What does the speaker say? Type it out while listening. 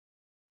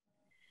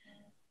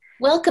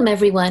Welcome,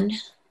 everyone,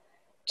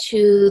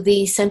 to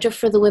the Center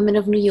for the Women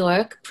of New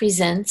York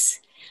presents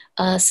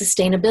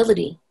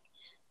Sustainability.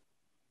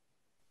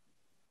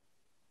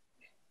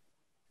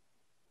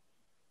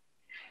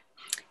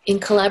 In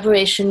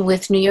collaboration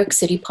with New York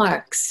City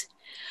Parks.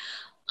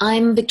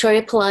 I'm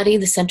Victoria Pilotti,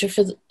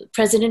 the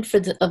President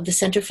of the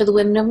Center for the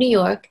Women of New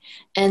York,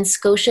 and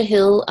Scotia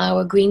Hille,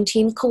 our Green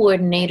Team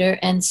Coordinator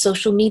and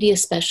Social Media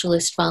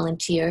Specialist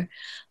volunteer,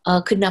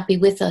 could not be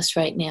with us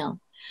right now.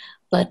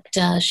 But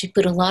she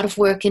put a lot of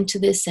work into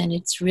this, and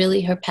it's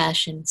really her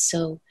passion,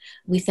 so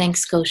we thank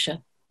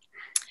Scotia.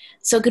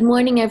 So good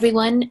morning,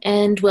 everyone,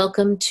 and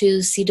welcome to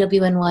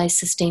CWNY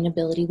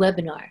Sustainability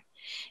Webinar.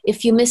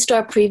 If you missed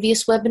our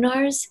previous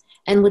webinars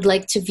and would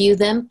like to view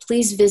them,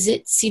 please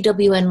visit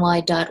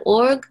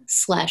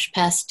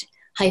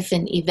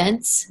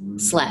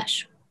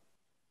cwny.org/past-events/.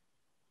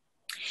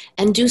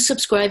 And do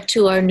subscribe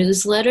to our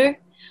newsletter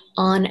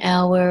on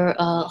our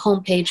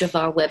homepage of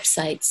our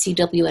website,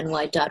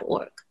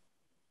 cwny.org.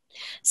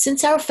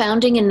 Since our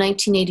founding in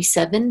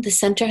 1987, the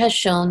Center has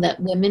shown that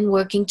women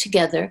working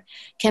together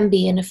can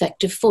be an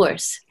effective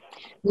force.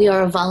 We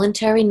are a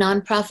voluntary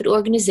nonprofit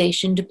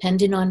organization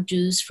dependent on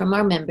dues from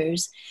our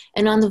members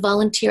and on the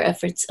volunteer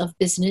efforts of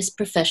business,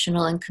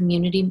 professional, and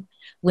community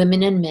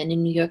women and men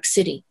in New York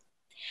City.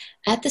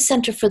 At the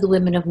Center for the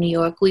Women of New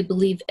York, we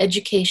believe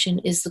education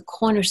is the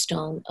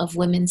cornerstone of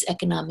women's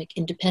economic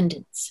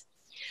independence.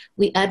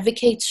 We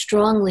advocate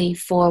strongly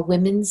for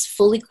women's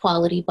full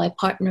equality by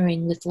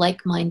partnering with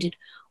like-minded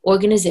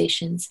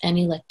organizations and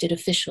elected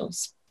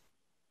officials.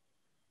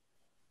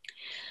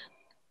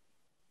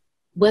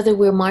 Whether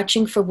we're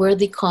marching for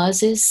worthy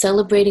causes,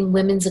 celebrating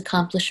women's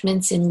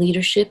accomplishments in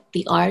leadership,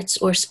 the arts,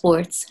 or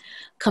sports,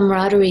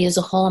 camaraderie is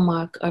a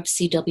hallmark of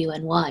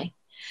CWNY.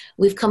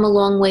 We've come a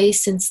long way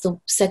since the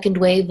second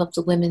wave of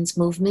the women's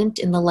movement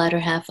in the latter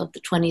half of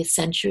the 20th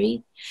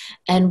century,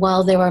 and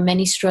while there are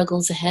many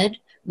struggles ahead,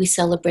 we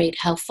celebrate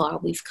how far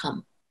we've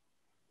come.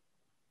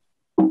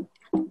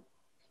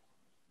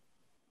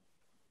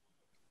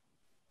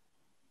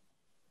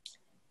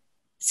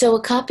 So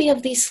a copy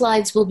of these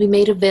slides will be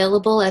made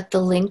available at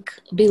the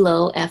link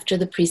below after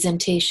the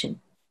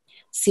presentation,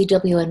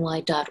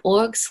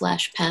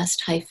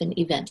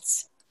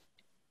 cwny.org/past-events.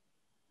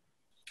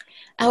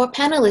 Our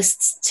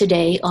panelists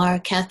today are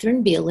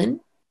Bealin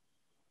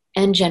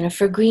and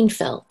Jennifer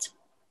Greenfeld.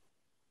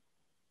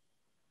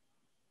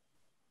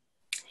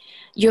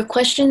 Your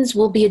questions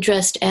will be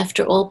addressed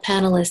after all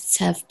panelists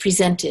have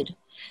presented.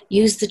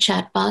 Use the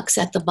chat box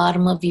at the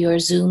bottom of your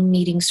Zoom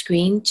meeting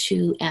screen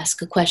to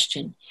ask a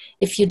question.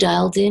 If you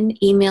dialed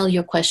in, email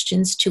your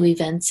questions to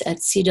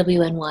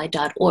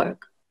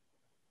events@cwny.org.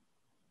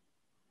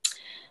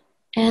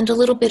 And a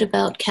little bit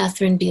about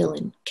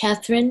Bealin.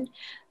 Catherine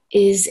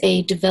is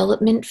a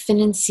development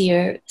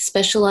financier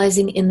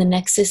specializing in the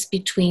nexus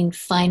between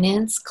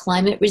finance,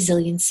 climate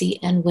resiliency,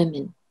 and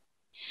women.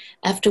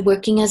 After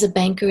working as a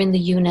banker in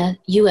the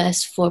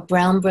US for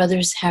Brown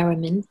Brothers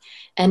Harriman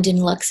and in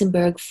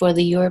Luxembourg for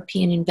the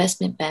European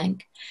Investment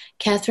Bank,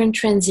 Catherine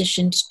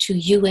transitioned to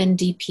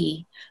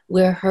UNDP,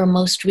 where her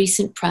most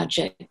recent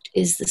project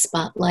is the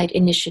Spotlight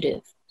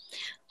Initiative,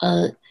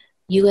 a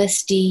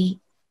USD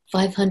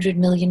 500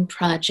 million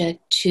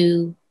project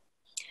to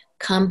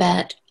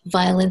combat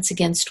violence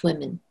against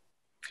women.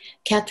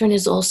 Catherine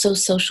is also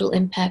social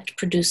impact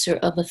producer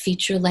of a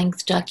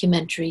feature-length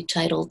documentary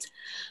titled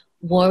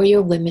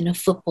Warrior Women of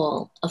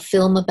Football, a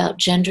film about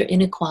gender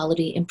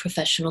inequality in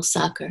professional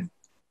soccer.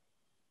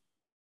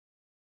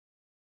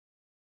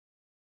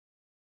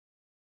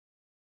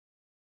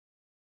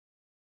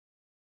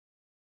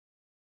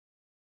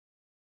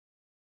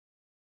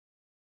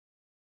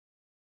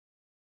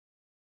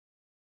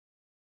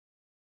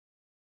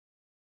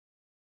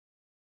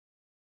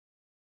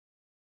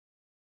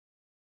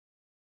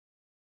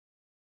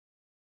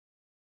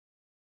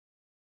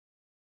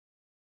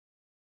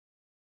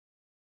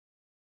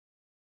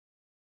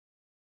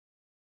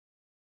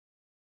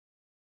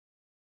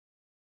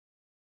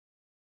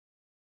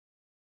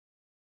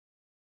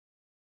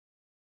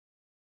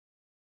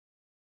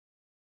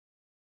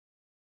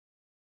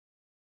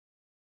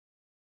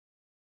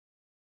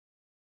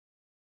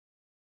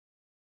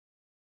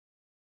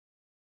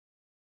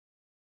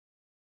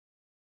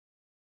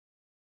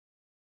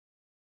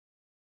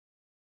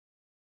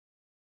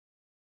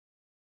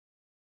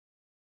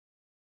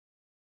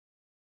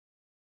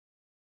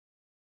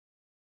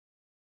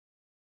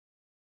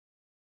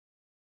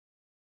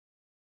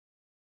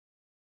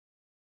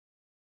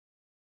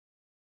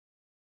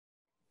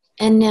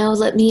 And now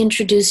let me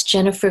introduce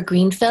Jennifer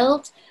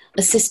Greenfeld,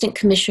 Assistant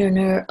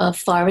Commissioner of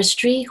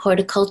Forestry,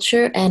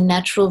 Horticulture, and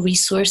Natural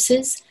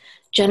Resources.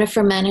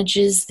 Jennifer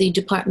manages the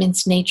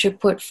department's nature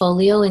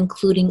portfolio,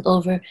 including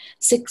over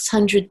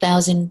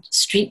 600,000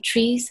 street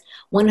trees,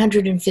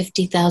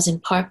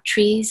 150,000 park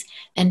trees,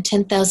 and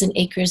 10,000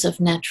 acres of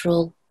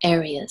natural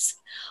areas.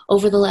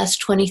 Over the last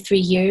 23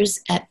 years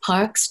at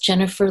Parks,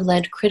 Jennifer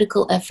led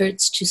critical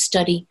efforts to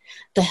study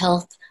the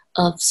health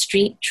of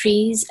street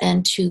trees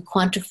and to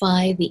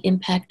quantify the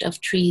impact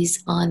of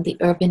trees on the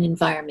urban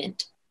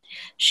environment.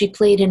 She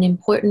played an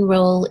important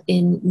role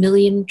in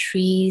Million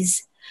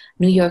Trees,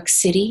 New York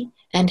City,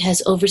 and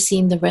has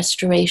overseen the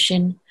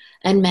restoration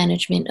and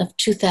management of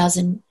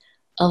 2,000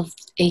 of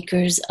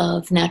acres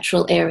of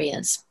natural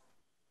areas.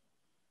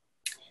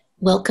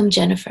 Welcome,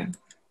 Jennifer.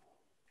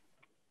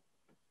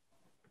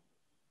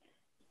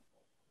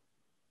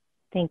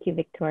 Thank you,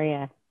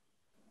 Victoria.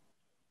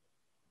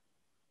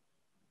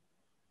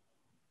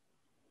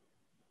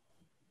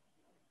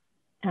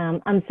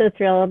 I'm so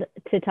thrilled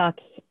to talk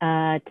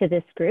to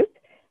this group.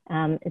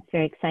 It's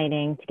very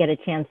exciting to get a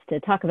chance to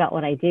talk about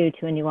what I do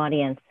to a new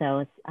audience.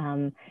 So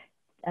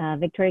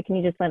Victoria, can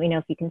you just let me know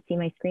if you can see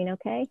my screen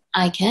okay?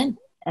 I can.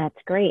 That's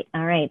great.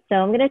 All right. So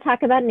I'm going to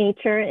talk about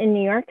nature in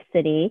New York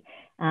City.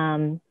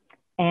 I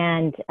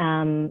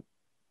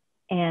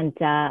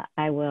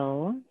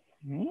will,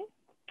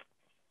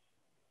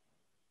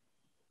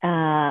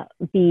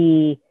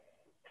 be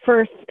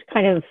first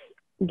kind of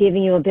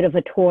giving you a bit of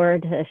a tour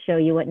to show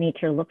you what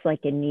nature looks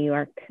like in New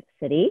York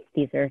City.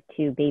 These are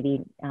two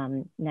baby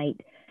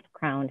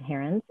night-crowned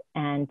herons,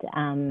 and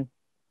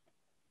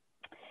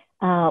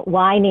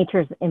why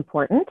nature is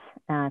important.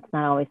 It's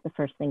not always the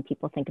first thing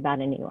people think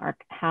about in New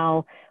York.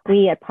 How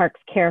we at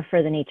Parks care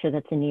for the nature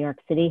that's in New York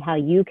City, how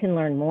you can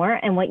learn more,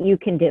 and what you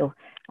can do,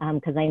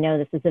 because I know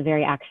this is a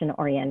very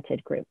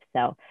action-oriented group.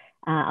 So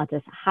I'll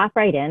just hop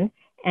right in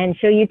and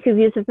show you two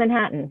views of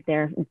Manhattan.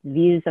 They're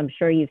views I'm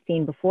sure you've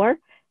seen before.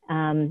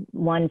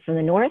 One from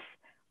the north,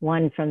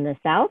 one from the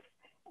south.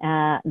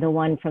 The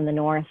one from the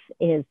north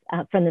is,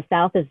 from the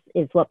south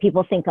is what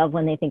people think of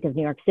when they think of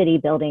New York City,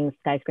 buildings,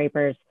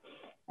 skyscrapers,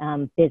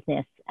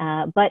 business.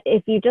 But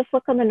if you just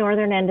look on the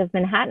northern end of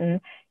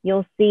Manhattan,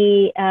 you'll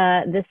see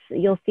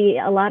you'll see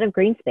a lot of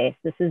green space.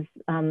 This is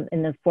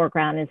in the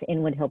foreground is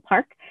Inwood Hill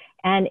Park,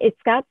 and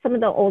it's got some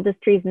of the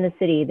oldest trees in the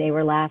city. They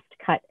were last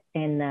cut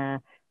in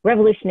the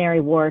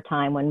Revolutionary War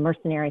time when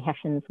mercenary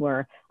Hessians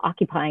were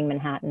occupying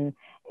Manhattan.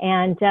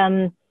 And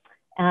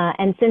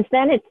since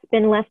then, it's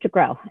been left to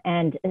grow.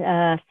 And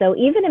so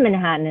even in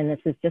Manhattan, and this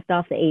is just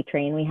off the A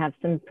train, we have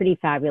some pretty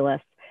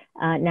fabulous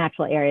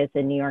natural areas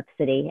in New York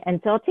City.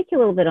 And so I'll take you a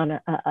little bit on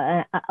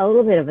a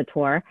little bit of a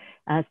tour,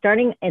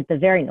 starting at the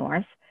very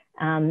north.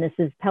 This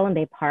is Pelham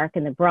Bay Park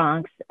in the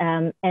Bronx.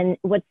 And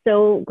what's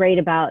so great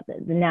about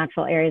the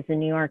natural areas in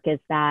New York is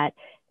that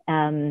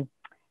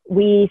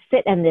we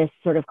sit in this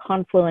sort of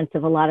confluence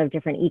of a lot of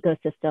different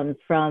ecosystems,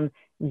 from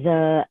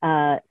the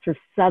sort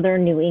of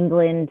southern New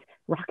England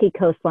rocky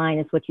coastline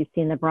is what you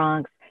see in the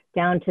Bronx,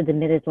 down to the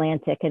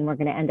mid-Atlantic, and we're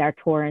going to end our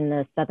tour in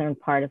the southern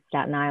part of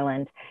Staten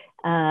Island.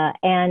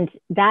 And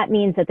that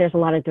means that there's a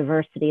lot of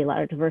diversity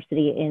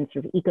in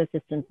sort of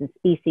ecosystems and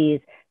species,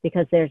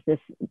 because there's this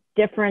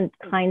different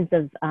kinds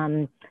of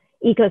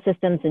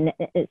ecosystems and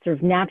sort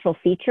of natural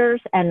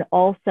features, and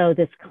also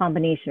this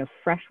combination of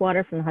fresh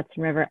water from the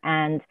Hudson River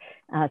and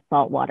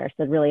salt water.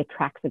 So it really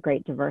attracts a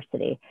great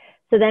diversity.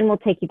 So then we'll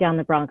take you down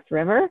the Bronx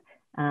River,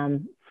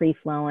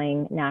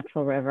 free-flowing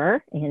natural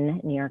river in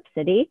New York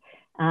City,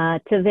 to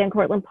Van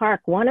Cortlandt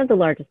Park, one of the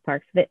largest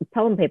parks.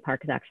 Pelham Bay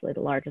Park is actually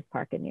the largest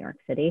park in New York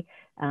City.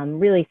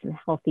 Really some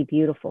healthy,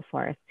 beautiful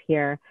forests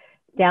here.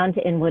 Down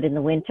to Inwood in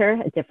the winter,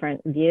 a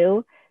different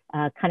view.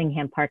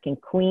 Cunningham Park in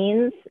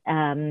Queens,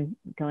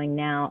 going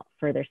now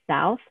further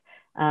south.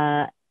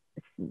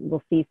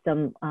 We'll see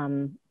some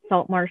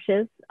salt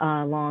marshes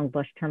along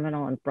Bush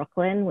Terminal in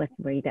Brooklyn,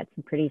 where you get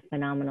some pretty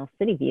phenomenal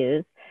city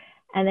views.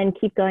 And then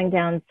keep going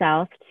down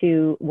south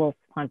to Wolf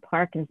Pond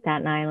Park in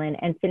Staten Island,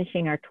 and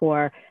finishing our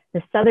tour,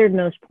 the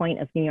southernmost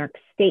point of New York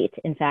State,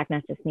 in fact,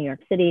 not just New York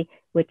City,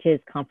 which is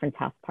Conference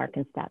House Park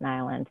in Staten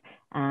Island.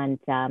 And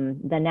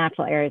the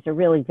natural areas are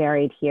really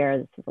varied here.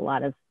 This is a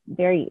lot of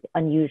very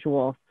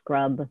unusual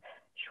shrub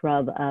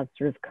of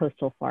sort of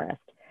coastal forest.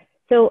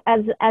 So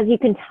as you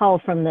can tell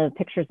from the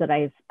pictures that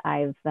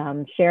I've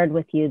shared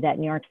with you, that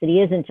New York City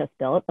isn't just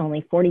built.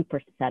 Only 40%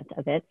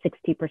 of it,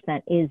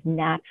 60% is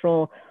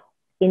natural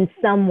in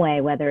some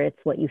way, whether it's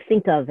what you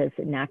think of as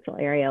a natural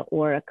area,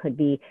 or it could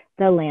be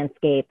the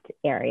landscaped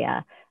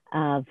area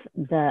of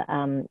the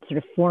sort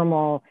of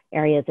formal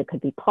areas. It could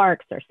be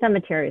parks or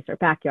cemeteries or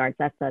backyards.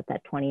 That's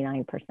that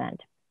 29%.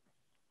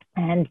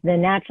 And the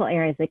natural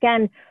areas,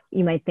 again,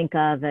 you might think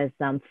of as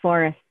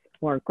forests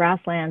or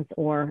grasslands,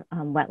 or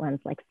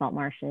wetlands like salt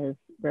marshes,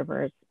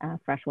 rivers,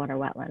 freshwater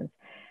wetlands.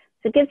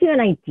 So it gives you an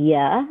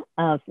idea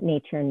of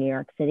nature in New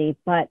York City,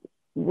 but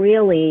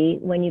really,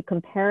 when you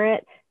compare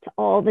it to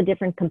all the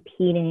different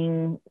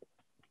competing,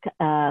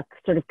 I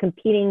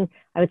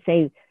would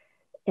say,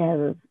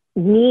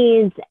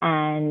 needs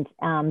and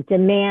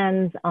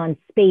demands on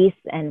space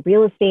and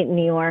real estate in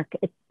New York,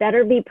 it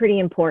better be pretty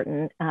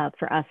important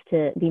for us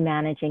to be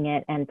managing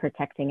it and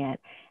protecting it.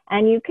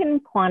 And you can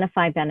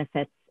quantify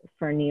benefits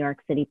for New York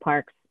City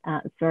parks.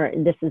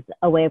 This is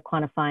a way of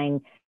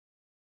quantifying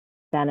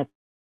benefits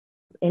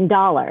in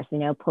dollars,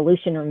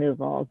 pollution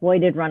removal,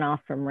 avoided runoff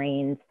from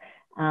rains,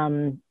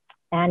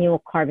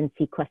 annual carbon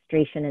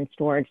sequestration and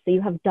storage. So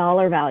you have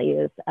dollar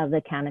values of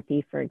the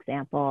canopy, for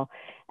example.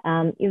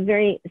 You have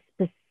very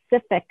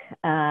specific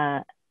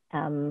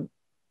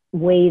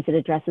ways it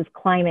addresses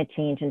climate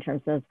change in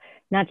terms of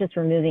not just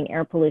removing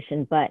air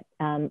pollution, but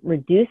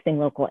reducing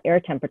local air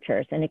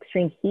temperatures. And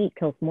extreme heat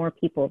kills more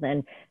people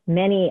than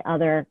many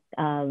other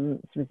sort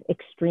of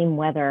extreme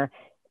weather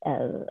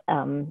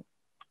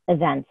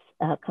events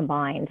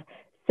combined.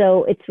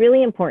 So it's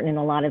really important in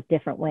a lot of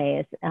different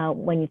ways.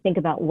 When you think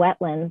about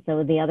wetlands,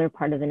 so the other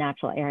part of the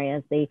natural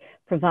areas, they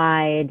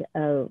provide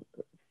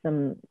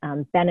some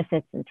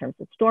benefits in terms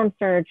of storm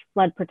surge,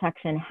 flood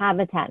protection,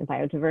 habitat and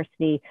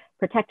biodiversity,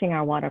 protecting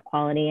our water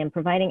quality, and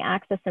providing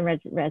access and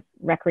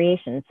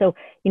recreation. So,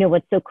 you know,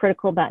 what's so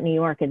critical about New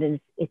York,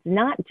 it's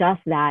not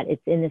just that,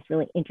 it's in this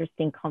really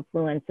interesting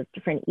confluence of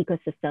different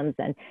ecosystems,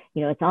 and,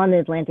 you know, it's on the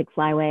Atlantic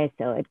Flyway,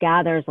 so it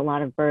gathers a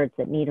lot of birds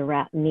that need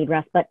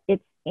rest, but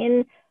it's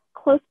in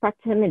close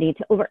proximity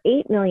to over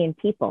 8 million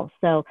people.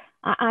 So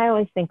I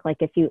always think, like,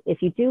 if you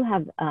do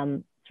have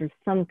sort of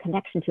some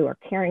connection to or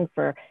caring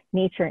for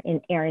nature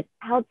in areas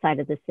outside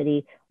of the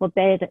city, what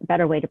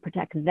better way to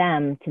protect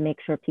them to make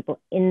sure people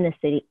in the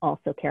city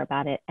also care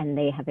about it and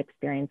they have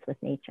experience with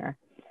nature.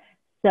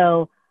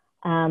 So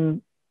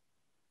the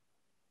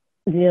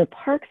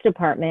Parks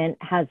Department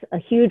has a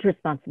huge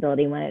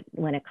responsibility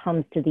when it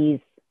comes to these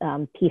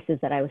pieces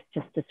that I was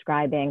just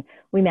describing.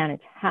 We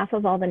manage half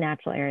of all the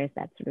natural areas,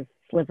 that sort of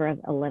sliver of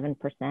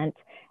 11%,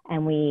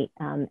 and we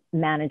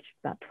manage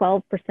about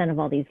 12% of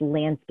all these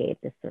landscapes,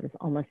 this sort of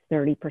almost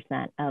 30%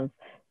 of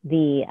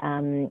the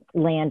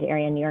land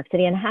area in New York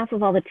City, and half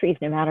of all the trees,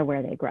 no matter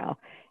where they grow.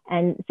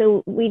 And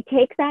so we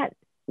take that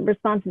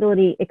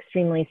responsibility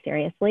extremely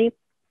seriously.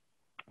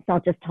 So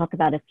I'll just talk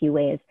about a few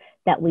ways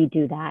that we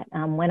do that.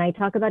 When I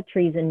talk about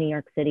trees in New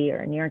York City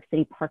or New York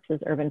City parks as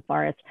urban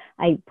forests,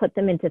 I put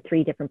them into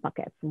 3 different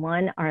buckets.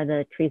 One are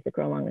the trees that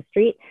grow along the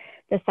street.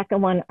 The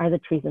second one are the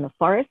trees in the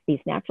forest,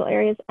 these natural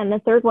areas. And the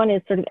third one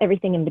is sort of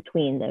everything in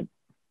between, the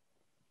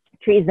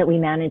trees that we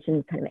manage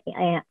in kind of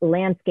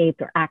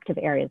landscaped or active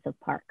areas of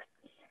parks.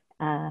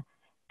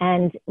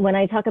 And when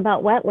I talk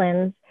about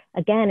wetlands,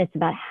 again, it's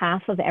about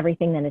half of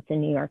everything that it's in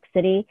New York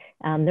City.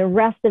 The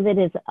rest of it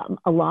is,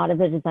 a lot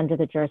of it is under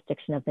the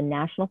jurisdiction of the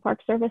National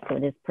Park Service, so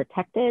it is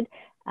protected.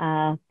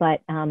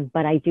 But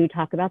I do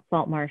talk about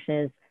salt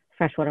marshes,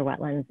 freshwater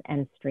wetlands,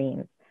 and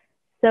streams.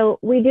 So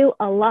we do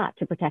a lot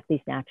to protect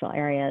these natural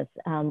areas.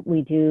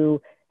 We do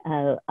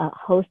a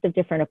host of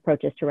different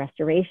approaches to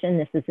restoration.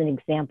 This is an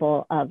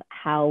example of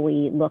how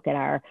we look at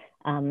our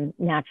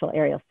natural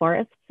area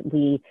forests.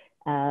 We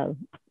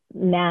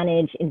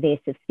manage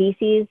invasive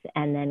species,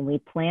 and then we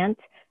plant.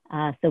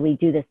 So we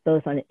do this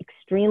both on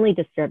extremely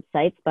disturbed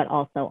sites, but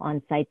also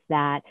on sites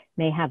that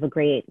may have a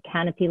great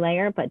canopy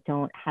layer, but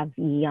don't have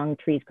young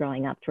trees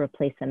growing up to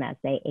replace them as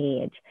they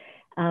age.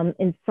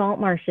 In salt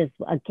marshes,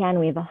 again,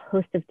 we have a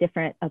host of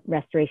different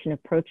restoration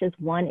approaches.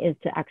 One is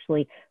to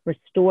actually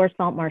restore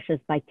salt marshes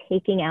by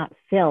taking out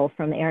fill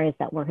from areas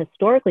that were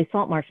historically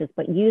salt marshes,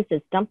 but used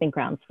as dumping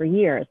grounds for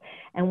years.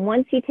 And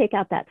once you take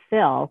out that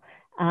fill,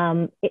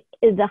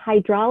 the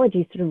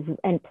hydrology sort of,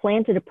 and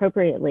planted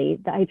appropriately,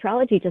 the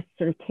hydrology just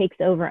sort of takes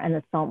over and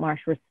the salt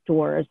marsh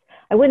restores.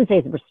 I wouldn't say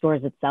it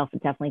restores itself,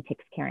 it definitely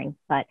takes caring,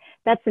 but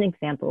that's an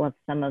example of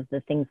some of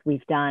the things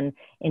we've done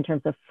in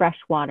terms of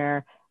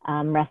freshwater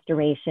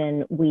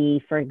restoration.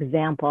 We, for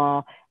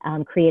example,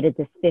 created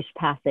this fish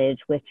passage,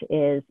 which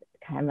is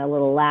kind of a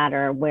little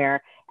ladder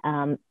where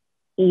alewife,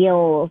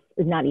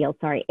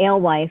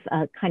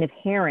 a kind of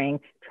herring,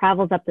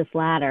 travels up this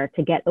ladder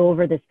to get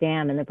over this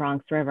dam in the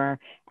Bronx River.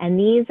 And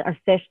these are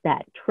fish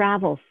that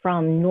travel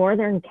from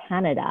northern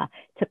Canada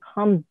to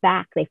come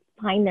back. They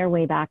find their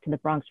way back to the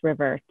Bronx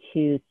River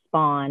to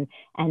spawn,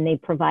 and they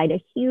provide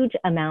a huge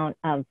amount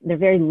of, they're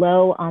very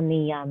low on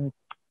the,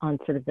 on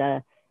sort of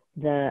the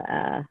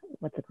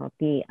what's it called?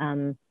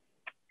 The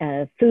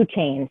food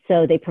chain.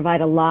 So they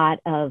provide a lot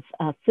of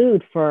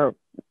food for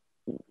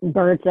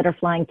birds that are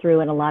flying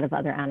through and a lot of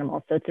other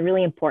animals. So it's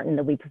really important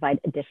that we provide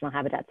additional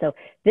habitat. So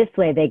this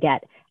way they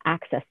get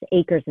access to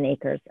acres and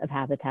acres of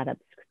habitat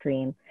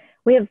upstream.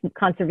 We have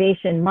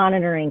conservation,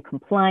 monitoring,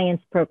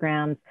 compliance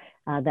programs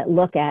that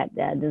look at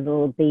the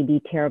little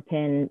baby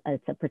terrapin.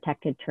 It's a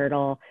protected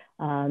turtle,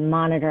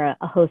 monitor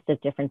a host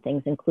of different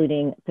things,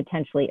 including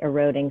potentially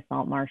eroding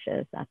salt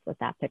marshes. That's what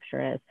that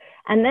picture is.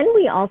 And then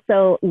we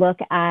also look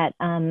at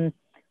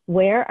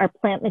where our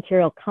plant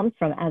material comes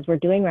from as we're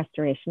doing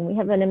restoration. We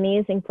have an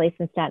amazing place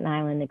in Staten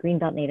Island, the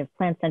Greenbelt Native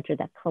Plant Center,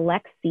 that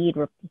collects seed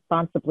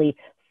responsibly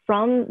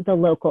from the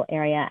local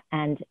area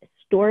and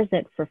stores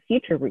it for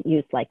future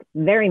use, like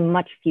very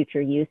much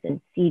future use in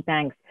seed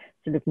banks,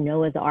 sort of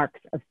Noah's Arks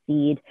of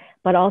seed,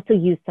 but also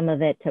use some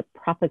of it to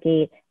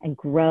propagate and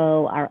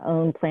grow our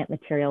own plant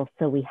material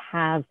so we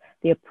have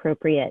the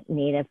appropriate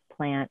native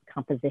plant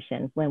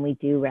composition when we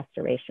do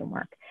restoration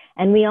work.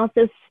 And we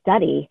also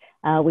study.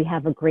 We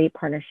have a great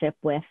partnership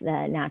with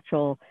the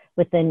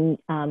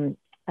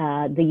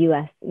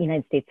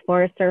United States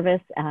Forest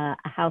Service, a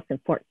house in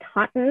Fort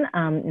Totten,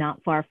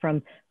 not far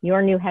from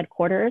your new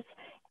headquarters,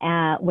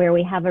 where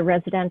we have a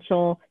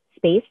residential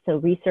space. So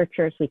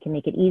researchers, we can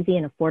make it easy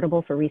and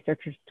affordable for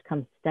researchers to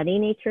come study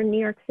nature in New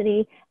York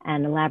City,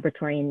 and a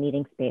laboratory and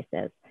meeting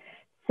spaces.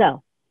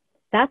 So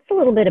that's a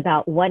little bit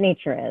about what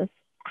nature is,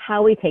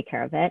 how we take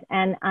care of it,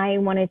 and I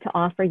wanted to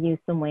offer you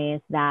some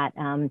ways that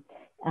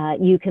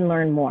you can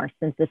learn more.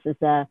 Since this is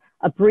a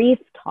brief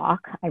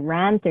talk, I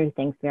ran through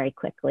things very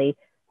quickly.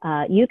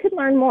 You could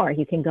learn more.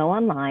 You can go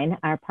online.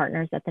 Our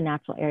partners at the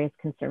Natural Areas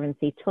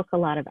Conservancy took a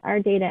lot of our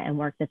data and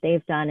work that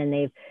they've done, and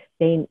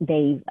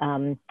they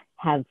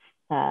have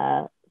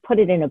put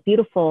it in a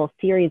beautiful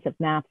series of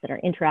maps that are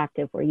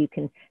interactive, where you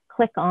can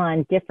click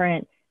on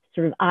different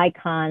sort of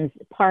icons,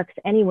 parks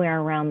anywhere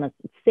around the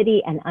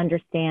city, and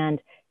understand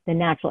the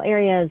natural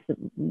areas,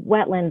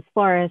 wetlands,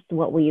 forests,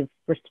 what we've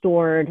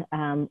restored,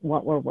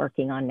 what we're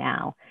working on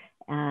now.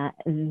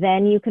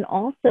 Then you can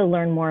also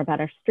learn more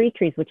about our street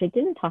trees, which I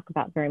didn't talk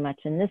about very much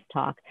in this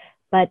talk,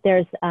 but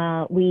there's,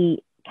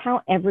 we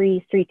count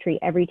every street tree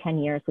every 10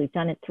 years. We've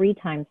done it 3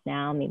 times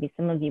now. Maybe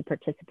some of you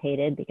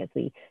participated because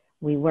we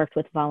worked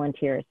with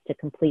volunteers to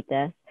complete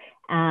this.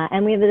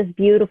 And we have this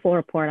beautiful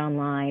report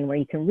online where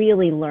you can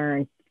really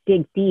learn,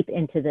 dig deep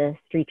into the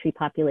street tree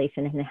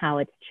population and how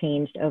it's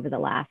changed over the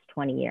last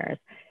 20 years.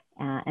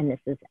 And this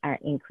is our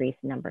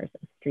increased numbers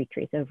of street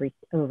trees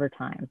over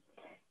time.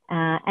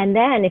 And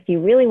then if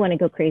you really want to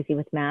go crazy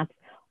with maps,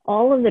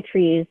 all of the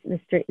trees,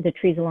 the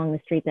trees along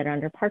the street that are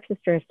under Parks'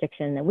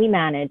 jurisdiction that we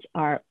manage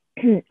are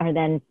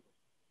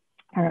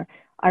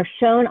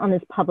shown on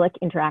this public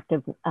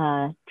interactive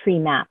tree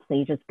map. So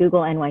you just Google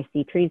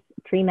NYC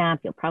tree map,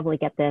 you'll probably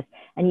get this,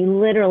 and you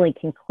literally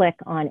can click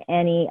on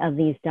any of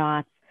these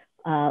dots,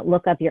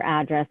 look up your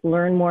address,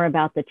 learn more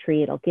about the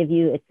tree. It'll give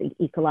you its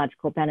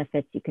ecological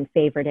benefits. You can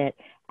favorite it,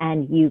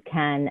 and you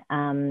can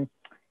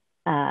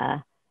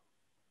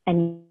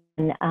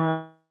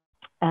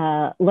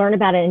learn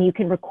about it, and you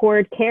can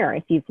record care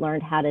if you've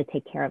learned how to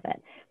take care of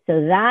it.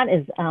 So that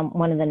is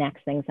one of the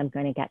next things I'm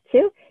going to get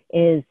to,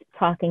 is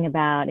talking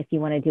about, if you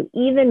want to do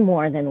even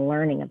more than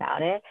learning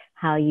about it,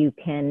 how you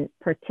can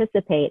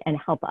participate and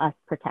help us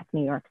protect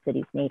New York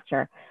City's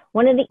nature.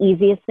 One of the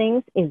easiest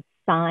things is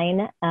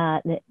sign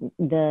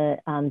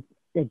the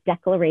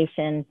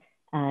declaration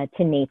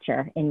to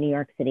nature in New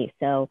York City.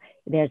 So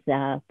there's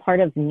a part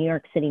of New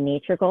York City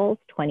Nature Goals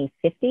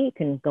 2050. You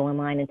can go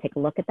online and take a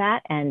look at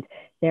that. And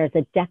there's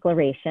a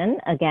declaration,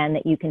 again,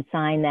 that you can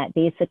sign that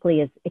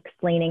basically is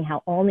explaining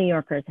how all New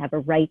Yorkers have a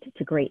right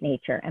to great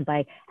nature. And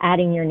by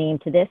adding your name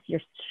to this,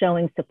 you're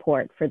showing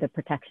support for the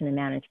protection and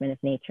management of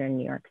nature in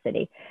New York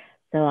City.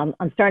 So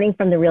I'm starting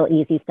from the real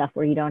easy stuff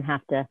where you don't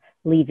have to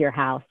leave your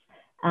house.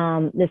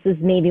 This is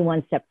maybe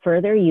one step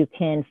further. You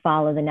can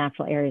follow the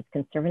Natural Areas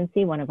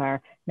Conservancy, one of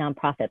our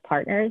nonprofit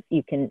partners.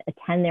 You can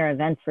attend their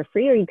events for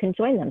free, or you can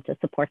join them to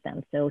support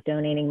them. So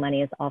donating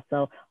money is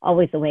also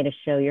always a way to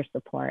show your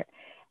support.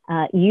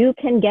 You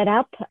can get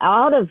up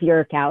out of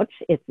your couch.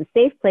 It's a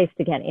safe place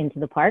to get into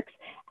the parks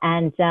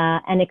and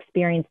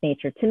experience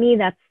nature. To me,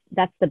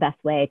 that's the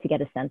best way to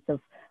get a sense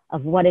of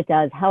what it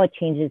does, how it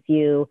changes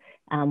you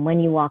when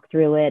you walk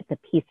through it, the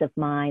peace of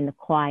mind, the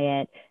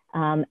quiet.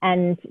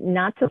 And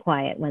not so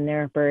quiet when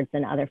there are birds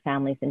and other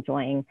families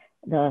enjoying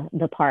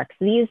the parks.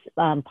 These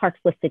parks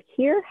listed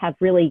here have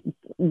really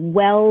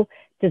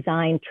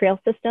well-designed trail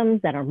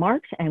systems that are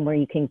marked and where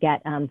you can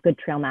get good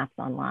trail maps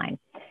online.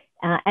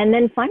 And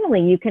then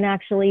finally, you can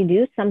actually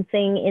do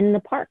something in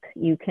the park.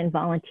 You can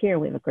volunteer.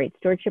 We have a great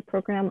stewardship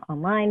program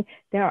online.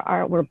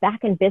 We're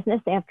back in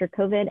business after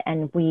COVID,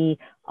 and we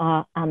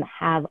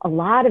have a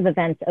lot of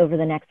events over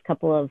the next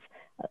couple of,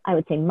 I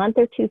would say, month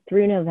or two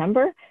through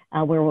November,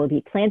 where we'll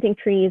be planting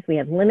trees. We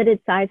have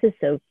limited sizes,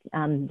 so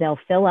they'll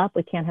fill up.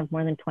 We can't have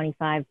more than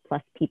 25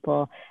 plus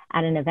people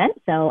at an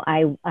event. So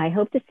I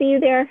hope to see you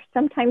there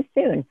sometime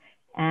soon.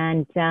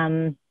 And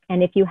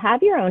if you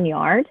have your own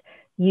yard,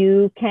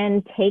 you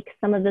can take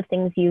some of the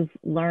things you've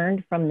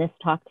learned from this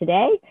talk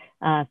today,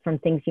 from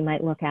things you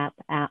might look at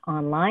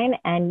online,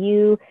 and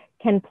you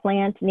can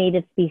plant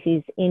native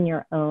species in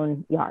your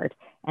own yard.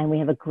 And we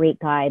have a great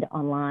guide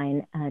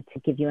online to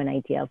give you an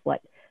idea of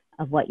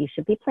what you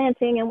should be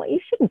planting and what you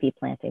shouldn't be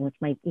planting, which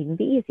might even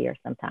be easier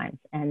sometimes.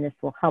 And this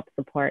will help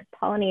support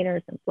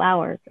pollinators and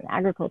flowers and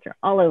agriculture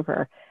all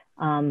over,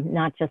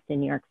 not just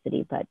in New York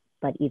City,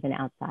 but even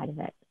outside of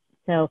it.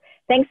 So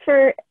thanks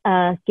for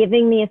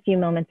giving me a few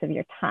moments of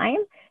your time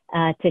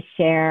to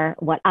share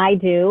what I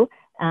do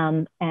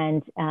and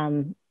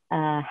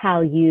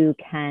how you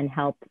can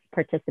help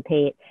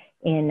participate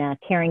in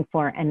caring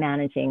for and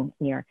managing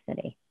New York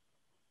City.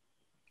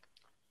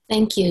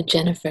 Thank you,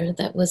 Jennifer.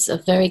 That was a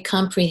very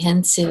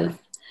comprehensive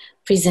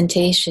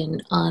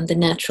presentation on the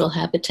natural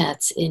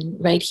habitats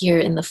right here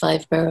in the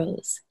 5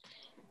 boroughs.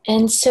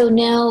 And so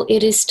now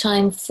it is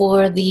time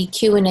for the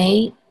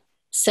Q&A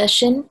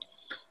session.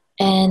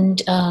 And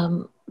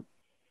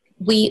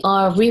we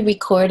are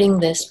re-recording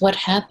this. What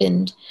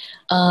happened?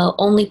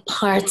 Only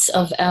parts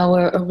of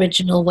our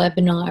original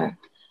webinar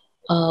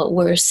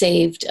were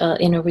saved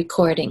in a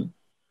recording.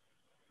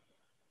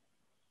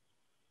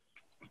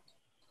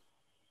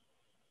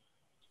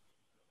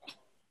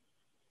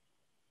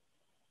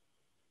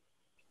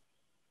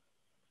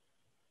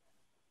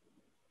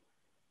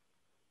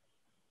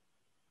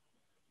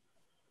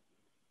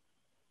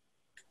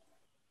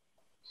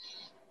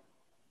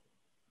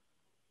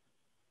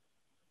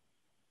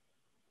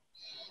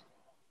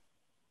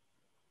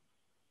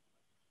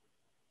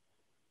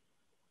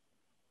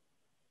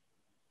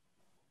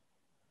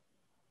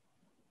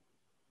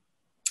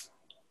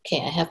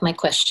 Okay, I have my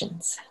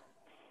questions.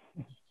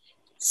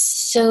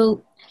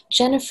 So,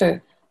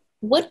 Jennifer,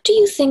 what do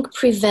you think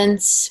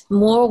prevents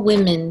more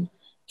women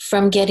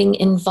from getting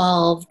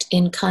involved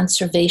in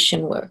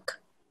conservation work?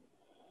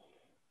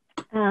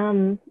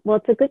 Well,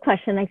 it's a good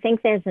question. I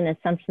think there's an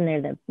assumption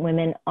there that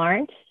women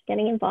aren't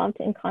getting involved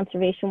in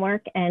conservation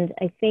work. And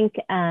I think,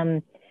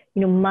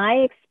 my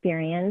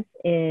experience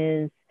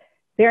is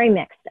very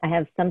mixed. I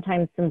have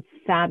sometimes some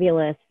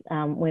fabulous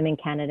women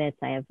candidates.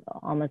 I have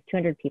almost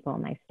 200 people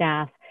on my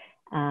staff.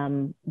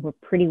 We're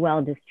pretty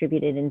well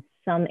distributed in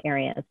some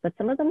areas, but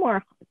some of the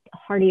more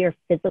hardier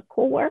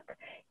physical work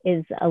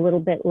is a little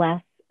bit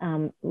less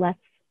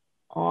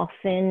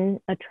often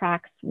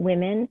attracts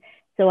women.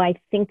 So I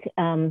think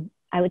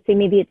I would say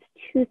maybe it's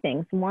two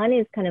things. One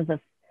is kind of a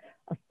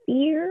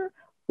fear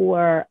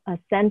or a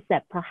sense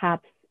that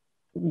perhaps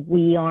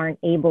we aren't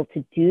able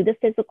to do the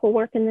physical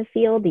work in the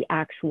field, the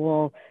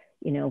actual,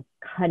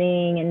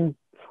 cutting and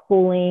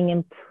pulling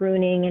and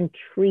pruning and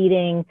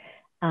treating.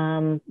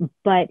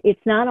 But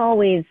it's not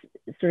always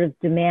sort of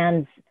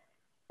demands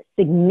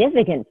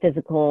significant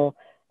physical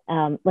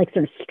sort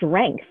of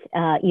strength.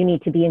 You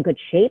need to be in good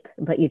shape,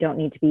 but you don't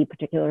need to be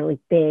particularly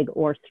big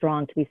or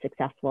strong to be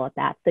successful at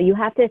that. So you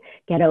have to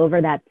get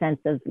over that sense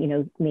of,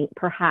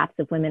 perhaps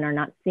if women are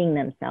not seeing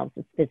themselves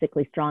as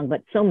physically strong,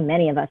 but so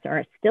many of us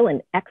are still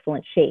in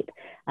excellent shape.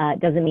 It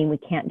doesn't mean we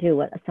can't do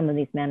what some of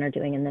these men are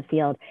doing in the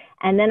field.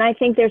 And then I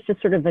think there's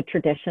just sort of a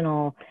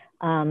traditional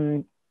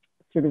kind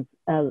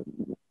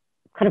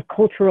of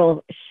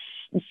cultural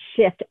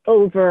shift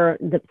over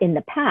in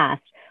the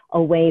past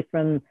away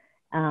from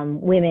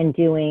women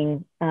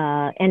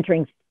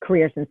entering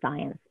careers in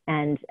science.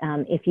 And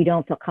if you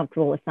don't feel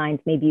comfortable with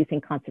science, maybe you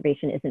think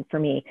conservation isn't for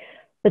me.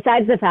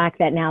 Besides the fact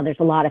that now there's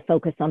a lot of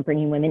focus on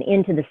bringing women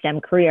into the STEM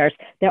careers,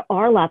 there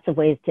are lots of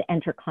ways to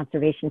enter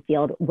conservation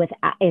field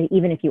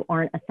even if you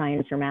aren't a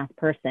science or math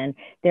person.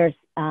 There's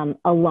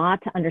a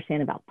lot to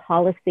understand about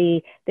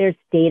policy. There's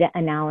data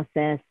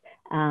analysis.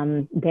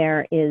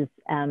 There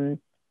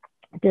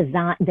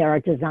are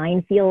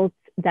design fields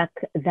that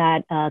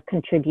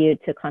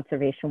contribute to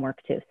conservation work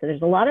too. So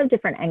there's a lot of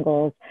different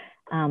angles,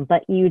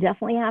 but you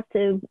definitely have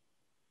to,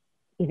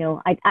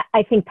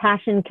 I think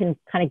passion can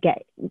kind of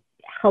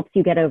helps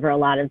you get over a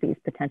lot of these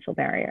potential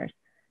barriers.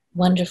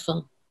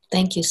 Wonderful.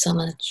 Thank you so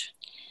much.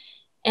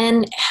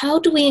 And how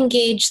do we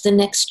engage the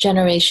next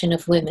generation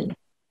of women?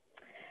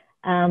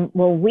 I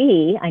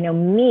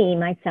know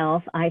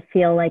myself, I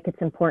feel like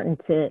it's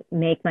important to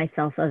make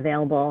myself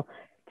available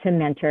to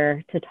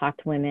mentor, to talk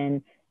to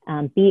women,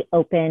 be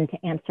open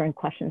to answering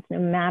questions, no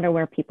matter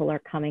where people are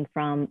coming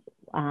from.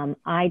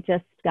 I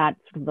just got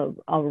sort of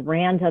a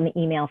random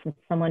email from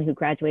someone who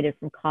graduated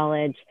from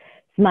college.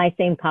 It's my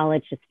same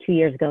college, just 2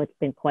 years ago. It's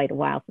been quite a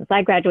while since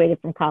I graduated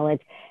from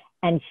college.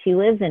 And she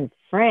lives in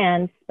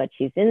France, but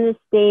she's in the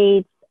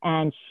States,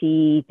 and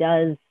she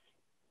does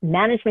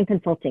management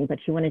consulting, but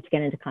she wanted to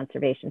get into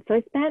conservation. So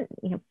I spent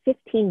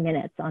 15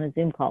 minutes on a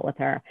Zoom call with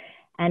her,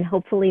 and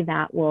hopefully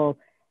that will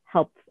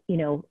help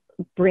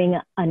bring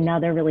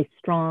another really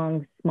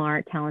strong,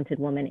 smart, talented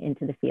woman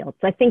into the field.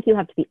 So I think you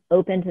have to be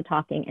open to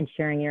talking and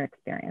sharing your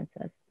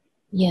experiences.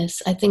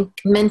 Yes, I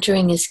think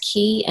mentoring is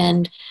key,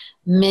 and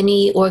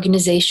many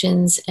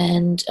organizations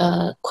and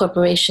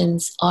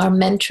corporations are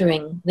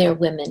mentoring their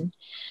women,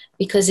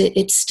 because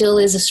it still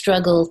is a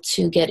struggle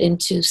to get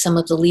into some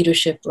of the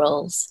leadership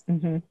roles.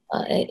 Mm-hmm.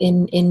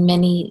 In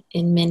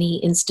many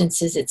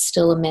instances, it's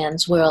still a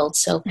man's world.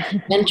 So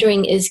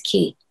mentoring is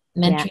key.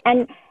 Mentoring.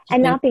 Yeah.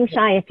 And not being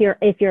shy.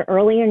 If you're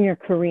early in your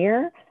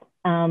career,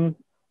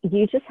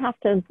 you just have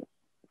to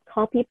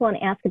call people and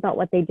ask about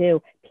what they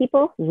do.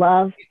 People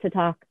love to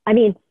talk. I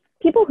mean,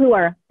 people who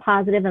are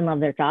positive and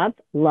love their jobs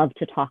love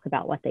to talk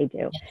about what they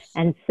do. Yes.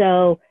 And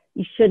so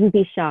you shouldn't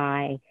be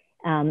shy.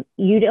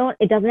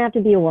 It doesn't have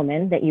to be a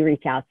woman that you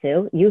reach out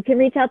to. You can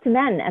reach out to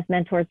men as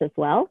mentors as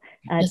well.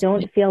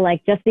 Don't feel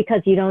like just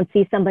because you don't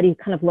see somebody who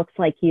kind of looks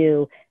like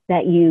you,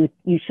 that you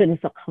shouldn't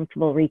feel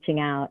comfortable reaching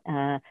out.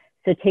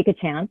 So take a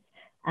chance.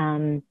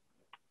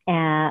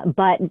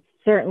 But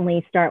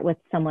certainly start with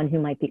someone who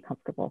might be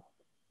comfortable.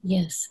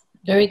 Yes,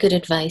 very good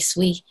advice.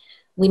 We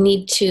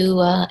need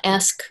to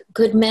ask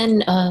good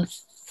men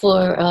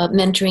for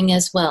mentoring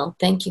as well.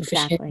 Thank you for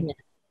sharing that.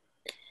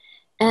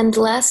 And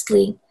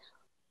lastly,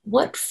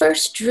 what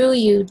first drew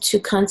you to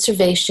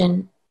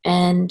conservation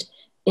and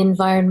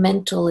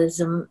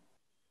environmentalism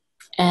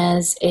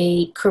as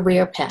a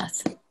career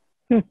path?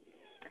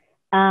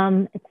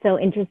 It's so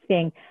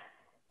interesting.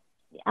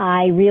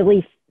 I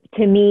really,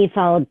 to me,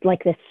 followed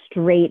like this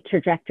straight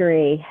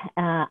trajectory.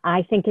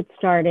 I think it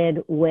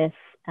started with,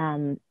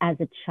 as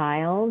a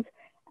child,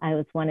 I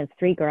was one of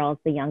 3 girls,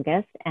 the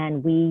youngest,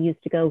 and we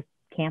used to go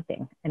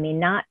camping. I mean,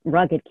 not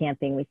rugged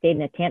camping. We stayed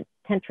in a tent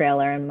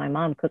trailer, and my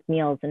mom cooked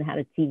meals and had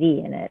a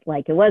TV in it.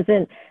 Like, it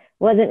wasn't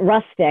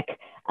rustic,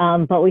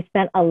 but we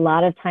spent a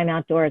lot of time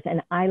outdoors,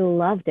 and I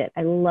loved it.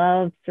 I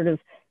loved sort of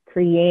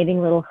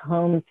creating little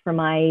homes for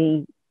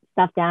my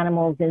stuffed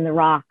animals in the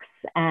rocks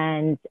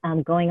and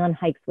going on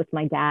hikes with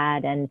my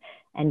dad and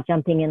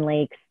jumping in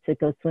lakes to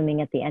go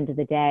swimming at the end of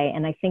the day.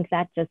 And I think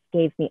that just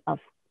gave me a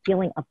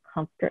feeling of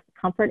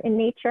comfort in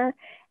nature.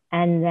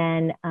 And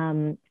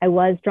then I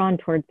was drawn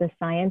towards the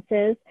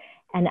sciences,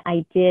 and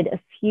I did a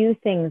few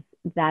things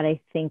that I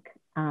think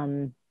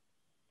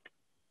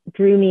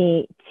drew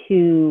me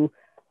to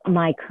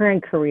my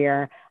current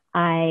career.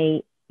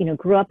 I,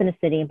 grew up in a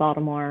city in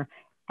Baltimore,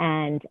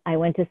 and I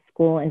went to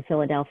school in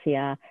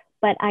Philadelphia,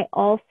 but I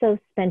also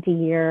spent a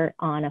year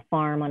on a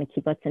farm on a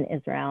kibbutz in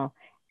Israel.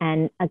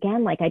 And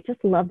again, I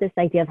just love this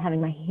idea of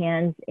having my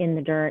hands in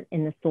the dirt,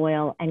 in the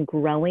soil, and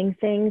growing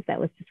things. That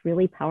was just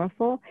really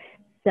powerful.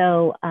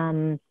 So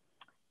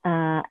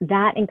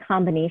that in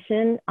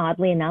combination,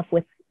 oddly enough,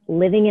 with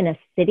living in a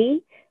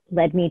city,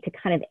 led me to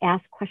kind of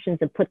ask questions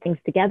and put things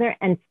together,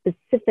 and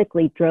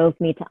specifically drove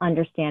me to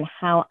understand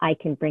how I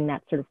can bring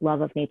that sort of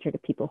love of nature to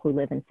people who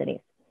live in cities.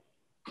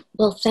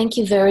 Well, thank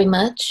you very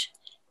much.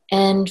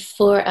 And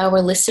for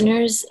our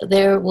listeners,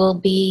 there will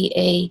be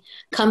a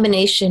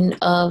combination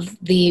of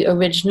the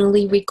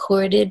originally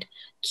recorded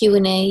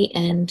Q&A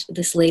and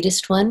this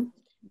latest one.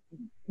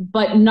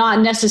 But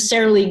not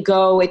necessarily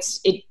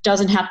it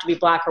doesn't have to be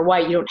black or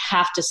white. You don't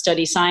have to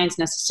study science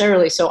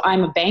necessarily. So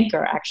I'm a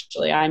banker,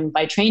 actually.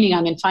 By training,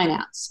 I'm in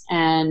finance.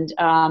 And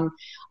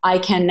I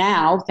can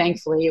now,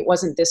 thankfully, it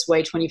wasn't this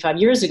way 25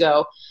 years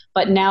ago,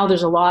 but now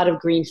there's a lot of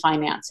green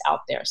finance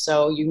out there.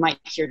 So you might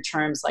hear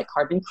terms like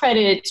carbon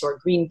credits or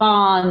green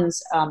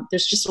bonds.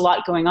 There's just a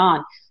lot going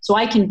on. So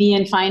I can be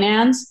in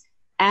finance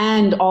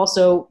and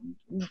also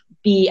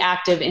be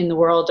active in the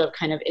world of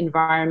kind of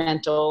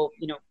environmental,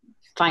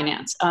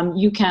 finance.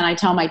 I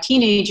tell my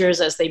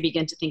teenagers as they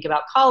begin to think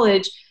about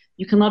college,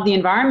 you can love the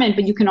environment,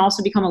 but you can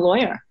also become a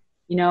lawyer.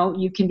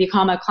 You can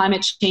become a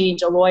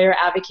a lawyer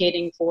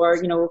advocating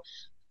for,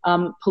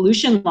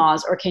 pollution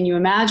laws, or can you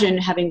imagine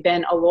having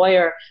been a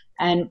lawyer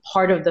and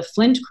part of the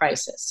Flint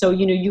crisis? So,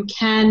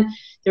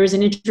 there is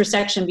an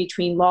intersection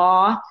between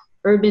law,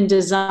 urban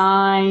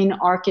design,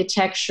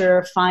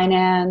 architecture,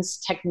 finance,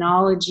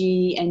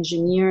 technology,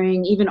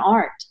 engineering, even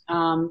art.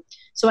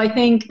 So I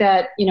think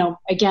that,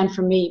 again,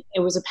 for me,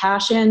 it was a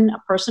passion, a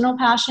personal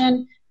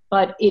passion,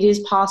 but it is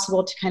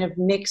possible to kind of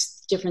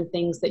mix different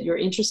things that you're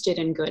interested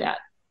and good at.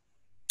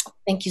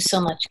 Thank you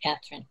so much,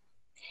 Catherine.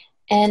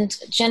 And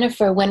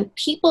Jennifer, when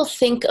people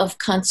think of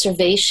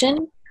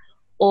conservation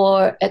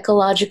or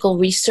ecological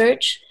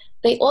research,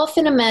 they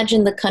often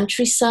imagine the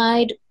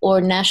countryside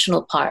or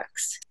national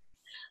parks.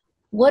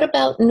 What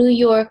about New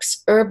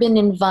York's urban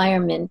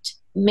environment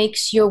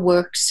makes your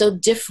work so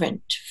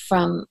different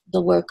from the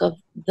work of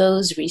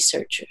those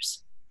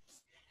researchers?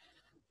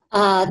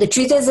 The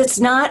truth is, it's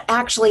not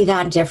actually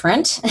that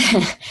different.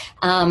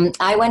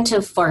 I went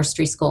to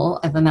forestry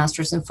school. I have a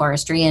master's in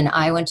forestry, and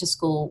I went to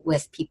school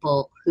with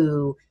people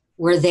who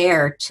were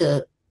there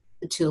to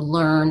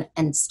learn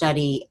and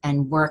study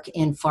and work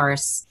in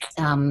forests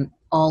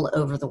all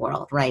over the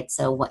world, right?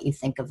 So what you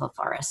think of a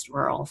forest,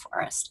 rural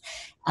forest.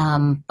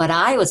 But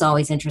I was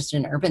always interested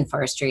in urban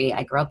forestry.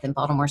 I grew up in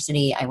Baltimore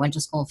City. I went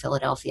to school in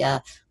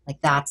Philadelphia.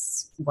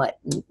 That's what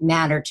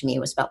mattered to me,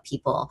 was about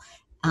people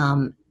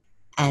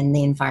and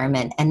the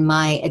environment. And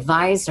my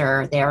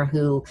advisor there,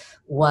 who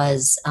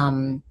was,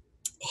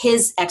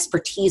 his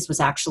expertise was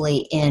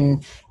actually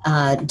in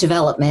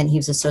development. He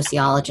was a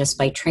sociologist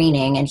by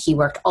training, and he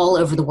worked all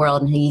over the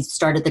world, and he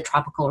started the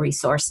Tropical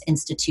Resource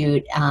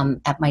Institute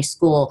at my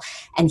school,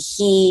 and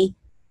he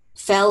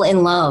fell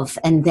in love.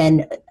 And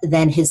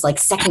then his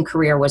second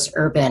career was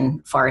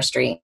urban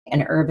forestry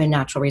and urban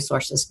natural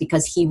resources,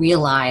 because he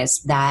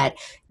realized that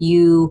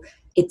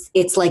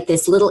it's like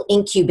this little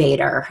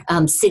incubator,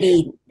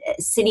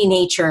 city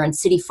nature and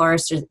city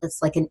forests.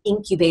 It's like an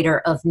incubator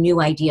of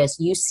new ideas.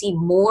 You see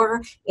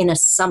more in a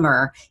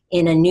summer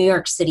in a New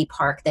York City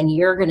park than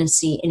you're going to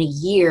see in a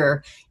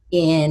year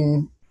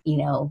in,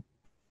 Guanacaste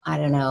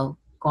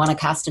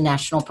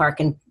National Park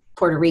in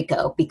Puerto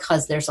Rico,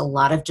 because there's a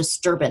lot of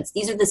disturbance.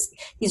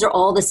 These are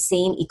all the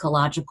same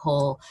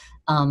ecological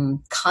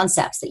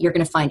concepts that you're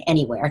going to find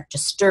anywhere: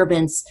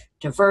 disturbance,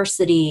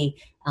 diversity,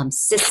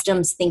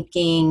 systems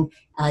thinking,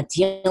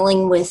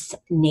 dealing with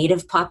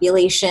native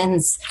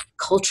populations,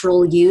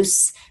 cultural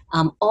use.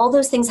 All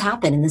those things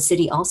happen in the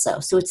city also.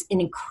 So it's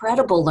an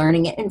incredible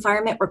learning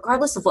environment,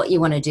 regardless of what you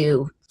want to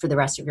do for the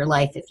rest of your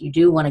life. If you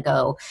do want to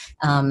go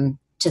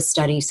to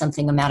study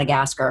something in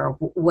Madagascar or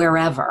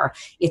wherever,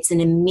 it's an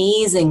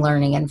amazing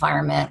learning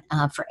environment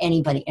for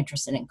anybody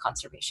interested in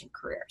conservation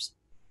careers.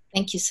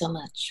 Thank you so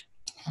much.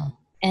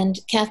 And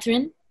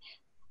Catherine,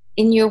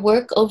 in your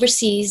work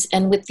overseas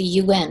and with the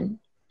UN,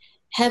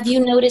 have you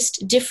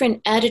noticed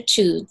different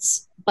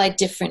attitudes by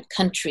different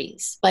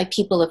countries, by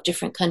people of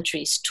different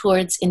countries,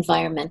 towards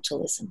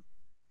environmentalism?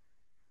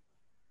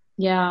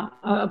 Yeah,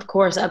 of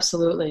course,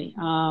 absolutely.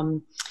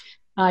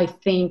 I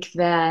think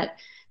that,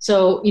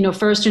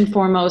 first and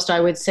foremost, I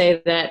would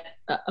say that,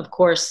 of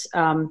course,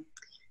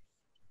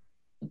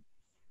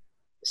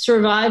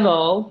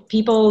 survival,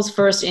 people's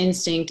first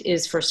instinct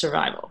is for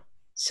survival.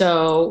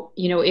 So,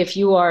 if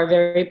you are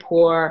very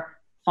poor,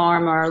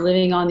 farmer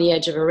living on the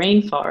edge of a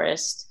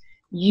rainforest,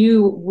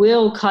 you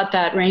will cut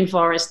that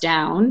rainforest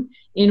down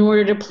in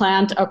order to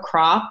plant a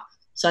crop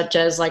such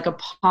as like a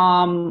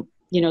palm,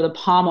 the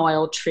palm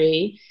oil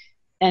tree,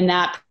 and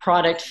that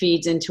product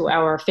feeds into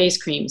our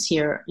face creams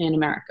here in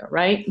America,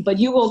 right? But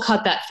you will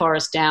cut that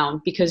forest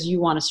down because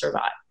you want to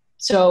survive.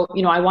 So,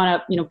 I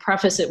want to,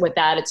 preface it with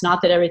that. It's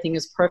not that everything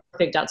is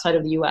perfect outside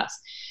of the US.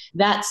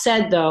 That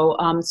said, though,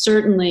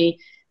 certainly,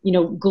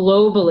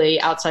 globally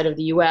outside of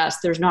the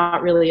US, there's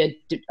not really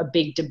a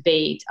big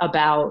debate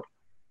about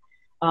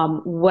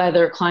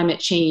whether climate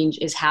change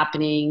is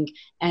happening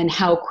and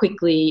how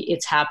quickly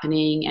it's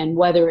happening and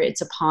whether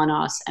it's upon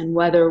us and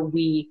whether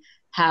we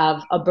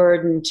have a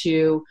burden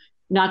to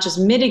not just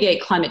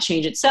mitigate climate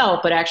change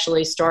itself, but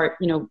actually start,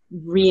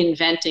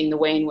 reinventing the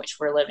way in which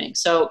we're living.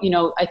 So,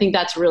 I think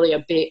that's really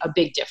a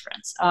big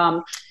difference.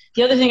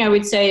 The other thing I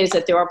would say is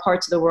that there are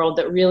parts of the world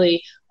that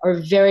really are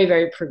very,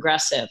 very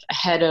progressive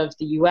ahead of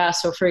the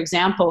US. So for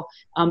example,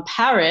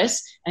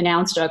 Paris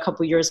announced a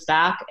couple years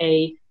back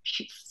a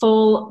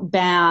full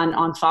ban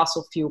on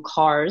fossil fuel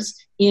cars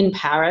in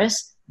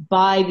Paris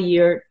by the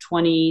year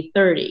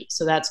 2030.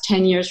 So that's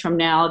 10 years from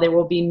now. There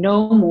will be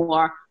no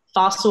more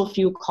fossil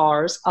fuel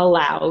cars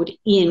allowed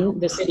in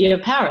the city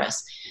of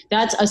Paris.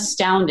 That's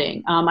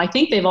astounding. I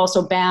think they've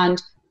also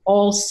banned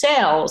all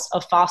sales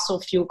of fossil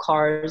fuel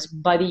cars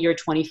by the year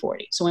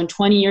 2040. So in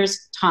 20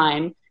 years'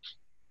 time,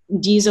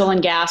 diesel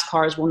and gas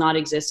cars will not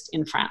exist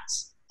in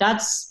France.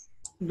 That's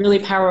really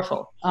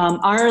powerful.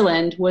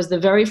 Ireland was the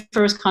very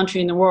first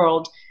country in the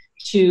world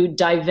to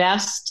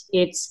divest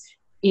its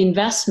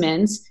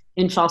investments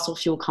in fossil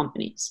fuel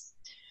companies.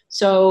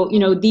 So,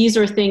 these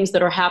are things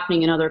that are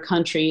happening in other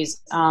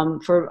countries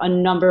for a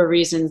number of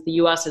reasons. The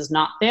US is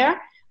not there.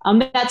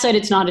 That said,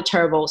 it's not a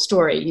terrible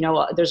story.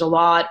 There's a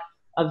lot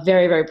of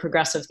very, very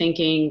progressive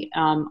thinking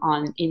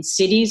in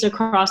cities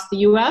across the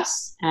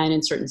US and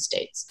in certain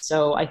states.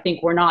 So I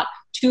think we're not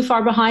too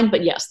far behind,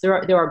 but yes,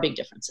 there are big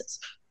differences.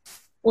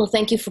 Well,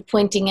 thank you for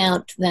pointing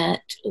out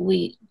that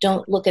we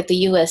don't look at the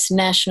US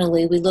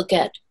nationally, we look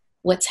at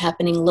what's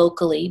happening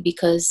locally,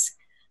 because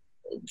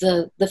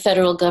the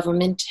federal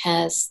government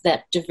has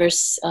that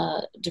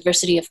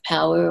diversity of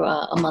power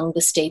among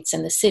the states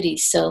and the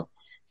cities. So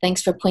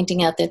thanks for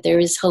pointing out that there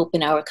is hope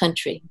in our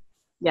country.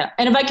 Yeah,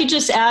 and if I could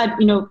just add,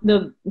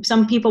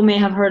 some people may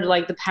have heard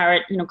like the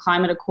Paris,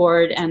 Climate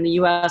Accord, and the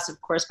U.S. of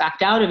course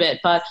backed out of it.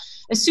 But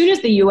as soon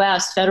as the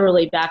U.S.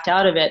 federally backed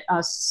out of it,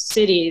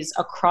 cities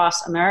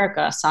across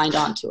America signed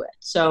on to it.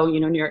 So,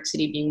 New York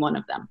City being one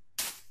of them.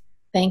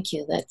 Thank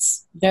you.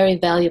 That's very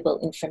valuable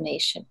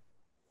information.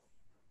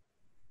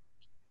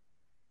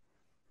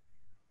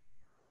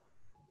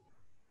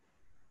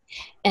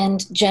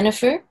 And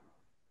Jennifer,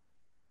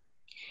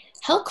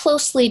 how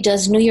closely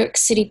does New York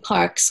City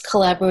Parks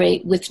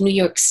collaborate with New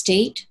York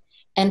State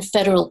and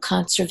federal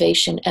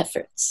conservation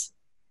efforts?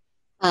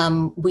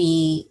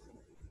 We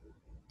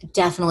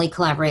definitely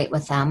collaborate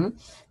with them.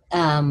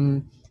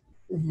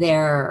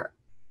 There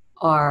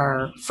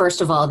are,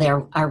 first of all,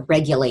 there are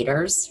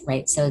regulators,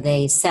 right? So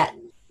they set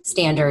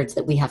standards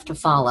that we have to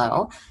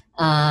follow.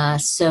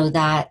 So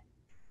that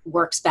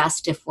works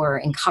best if we're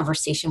in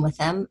conversation with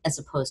them as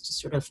opposed to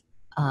sort of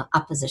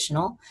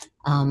oppositional,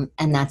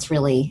 and that's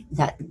really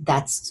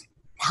that's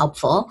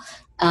helpful.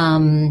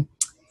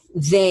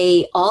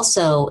 They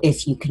also,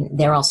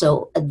 they're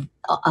also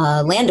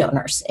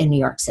landowners in New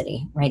York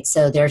City, right?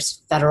 So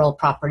there's federal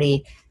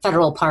property,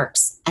 federal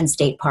parks, and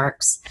state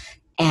parks,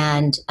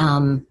 and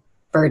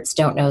birds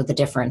don't know the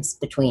difference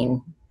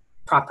between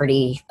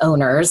property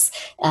owners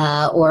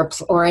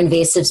or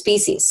invasive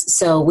species.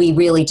 So we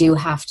really do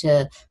have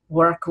to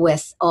work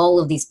with all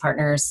of these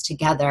partners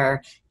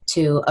together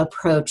to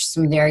approach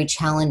some very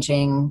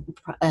challenging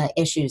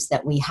issues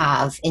that we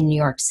have in New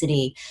York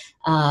City.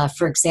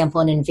 For example,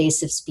 an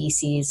invasive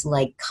species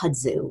like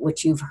kudzu,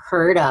 which you've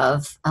heard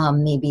of,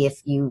 maybe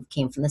if you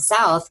came from the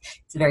South.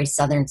 It's a very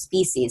southern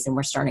species, and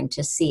we're starting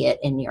to see it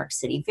in New York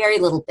City. Very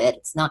little bit.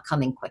 It's not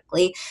coming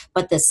quickly,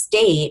 but the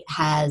state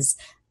has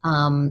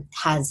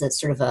a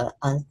sort of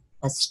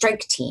a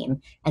strike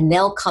team, and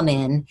they'll come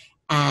in.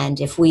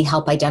 And if we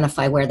help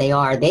identify where they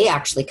are, they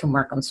actually can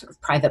work on sort of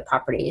private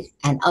property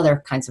and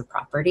other kinds of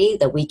property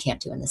that we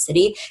can't do in the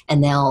city,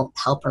 and they'll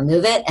help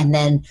remove it. And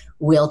then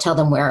we'll tell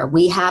them where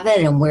we have it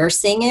and we're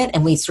seeing it,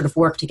 and we sort of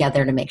work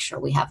together to make sure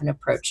we have an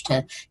approach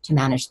to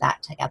manage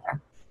that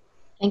together.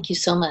 Thank you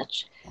so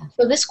much. Yeah.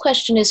 So this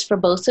question is for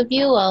both of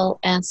you. I'll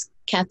ask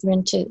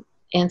Catherine to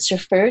answer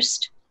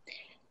first.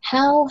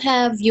 How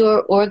have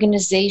your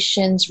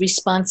organization's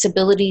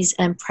responsibilities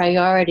and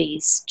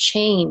priorities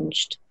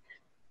changed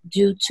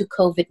due to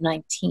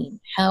COVID-19?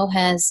 How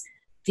has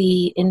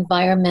the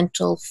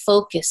environmental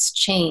focus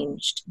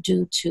changed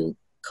due to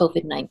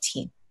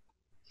COVID-19?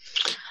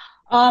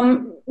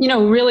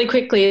 Really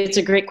quickly, it's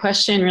a great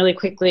question. Really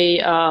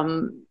quickly,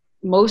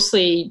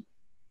 mostly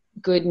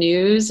good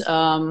news.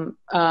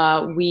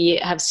 We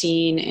have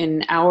seen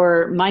in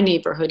my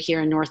neighborhood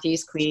here in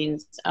Northeast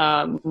Queens,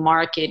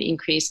 market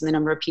increase in the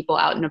number of people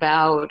out and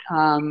about.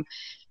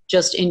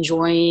 just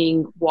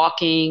enjoying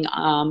walking.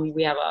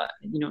 We have a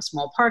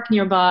small park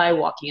nearby,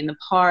 walking in the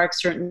park,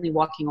 certainly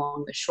walking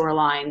along the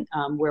shoreline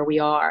where we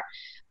are.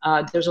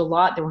 There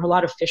were a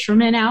lot of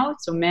fishermen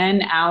out, so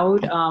men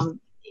out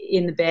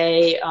in the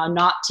bay,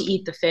 not to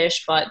eat the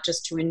fish, but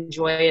just to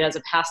enjoy it as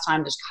a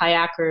pastime. There's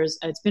kayakers.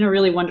 It's been a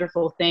really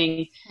wonderful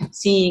thing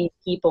seeing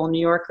people,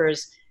 New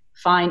Yorkers,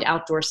 find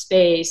outdoor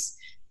space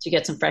to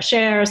get some fresh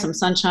air, some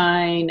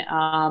sunshine.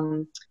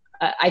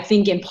 I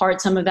think in part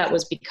some of that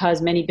was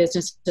because many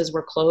businesses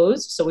were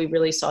closed, so we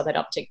really saw that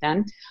uptick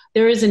then.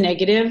 There is a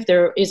negative.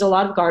 There is a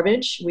lot of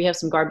garbage. We have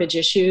some garbage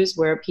issues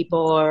where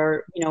people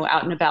are,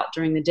 out and about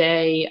during the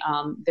day.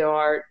 There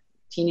are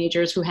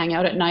teenagers who hang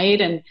out at night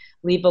and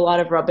leave a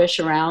lot of rubbish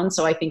around.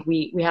 So I think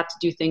we have to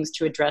do things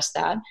to address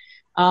that.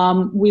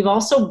 We've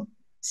also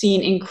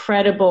seen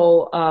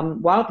incredible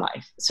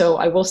wildlife. So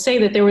I will say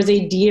that there was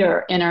a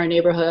deer in our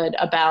neighborhood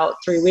about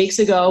 3 weeks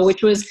ago,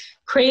 which was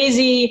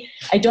crazy.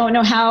 I don't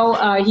know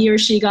how he or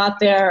she got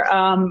there,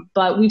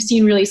 but we've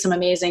seen really some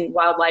amazing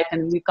wildlife,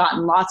 and we've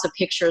gotten lots of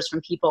pictures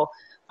from people.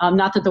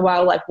 Not that the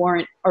wildlife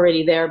weren't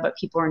already there, but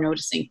people are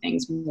noticing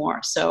things more.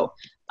 So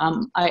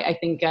I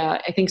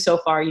think so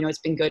far, it's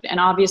been good. And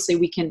obviously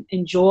we can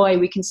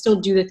still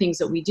do the things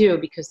that we do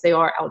because they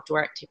are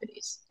outdoor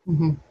activities.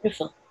 Mm-hmm.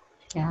 Beautiful.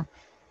 Yeah.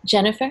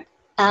 Jennifer?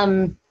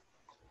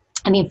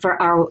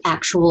 For our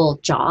actual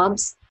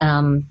jobs,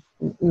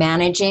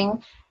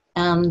 managing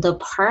the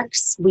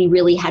parks, we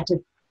really had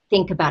to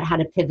think about how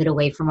to pivot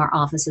away from our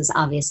offices,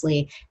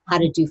 obviously, how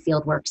to do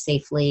field work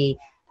safely.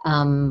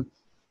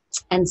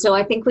 And so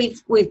I think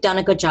we've done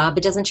a good job.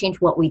 It doesn't change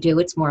what we do.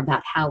 It's more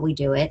about how we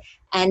do it.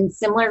 And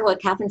similar to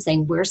what Catherine's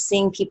saying, we're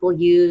seeing people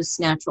use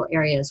natural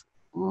areas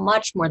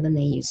much more than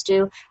they used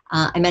to.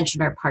 I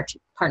mentioned our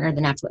partner, the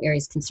Natural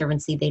Areas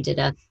Conservancy. They did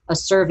a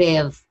survey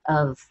of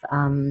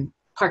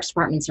parks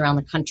departments around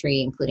the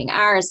country, including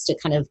ours, to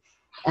kind of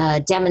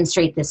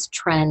demonstrate this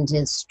trend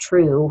is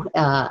true.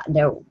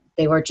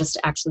 They were just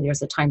actually,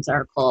 there's a Times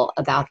article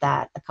about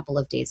that a couple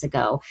of days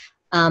ago.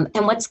 And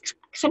what's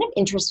kind of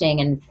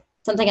interesting and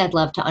something I'd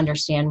love to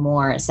understand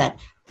more is that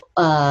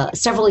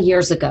several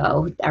years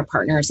ago, our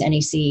partners,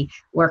 NEC,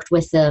 worked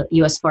with the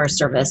U.S. Forest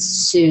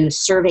Service to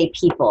survey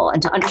people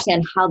and to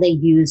understand how they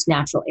use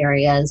natural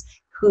areas,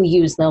 who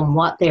used them,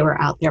 what they were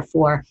out there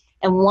for.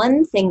 And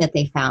one thing that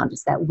they found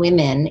is that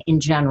women in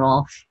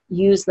general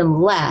use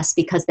them less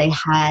because they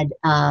had,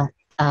 there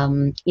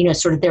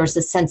was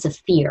a sense of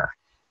fear,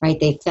 right?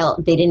 They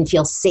didn't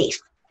feel safe.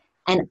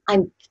 And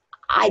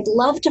I'd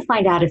love to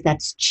find out if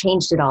that's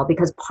changed at all,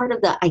 because part of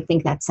I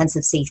think that sense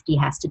of safety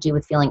has to do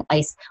with feeling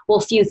a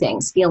few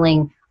things,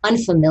 feeling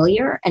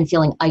unfamiliar and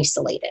feeling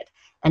isolated.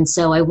 And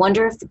so I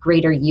wonder if the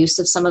greater use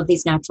of some of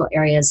these natural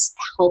areas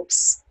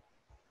helps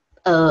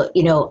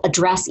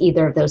address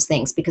either of those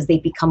things, because they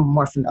become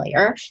more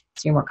familiar,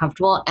 so you're more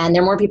comfortable, and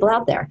there are more people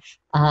out there.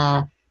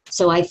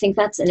 So I think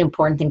that's an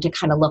important thing to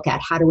kind of look at.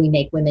 How do we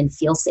make women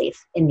feel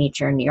safe in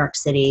nature in New York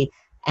City?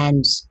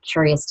 And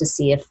curious to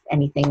see if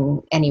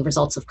any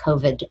results of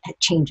COVID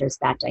changes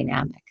that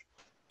dynamic.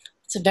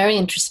 It's a very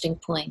interesting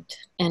point,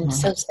 and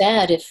so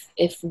sad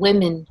if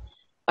women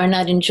are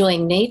not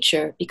enjoying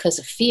nature because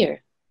of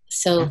fear.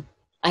 So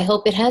I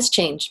hope it has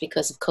changed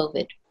because of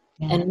COVID.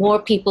 And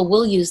more people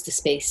will use the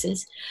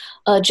spaces.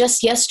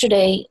 Just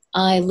yesterday,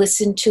 I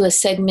listened to a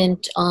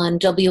segment on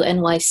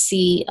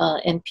WNYC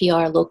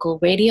NPR local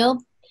radio,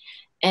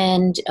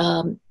 and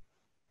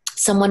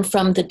someone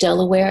from the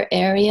Delaware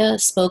area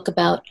spoke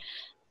about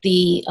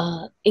the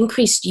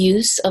increased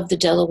use of the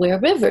Delaware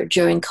River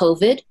during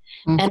COVID,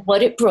 and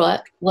what it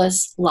brought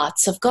was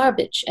lots of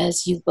garbage,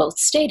 as you both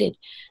stated.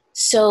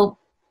 So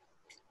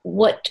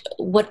what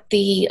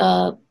the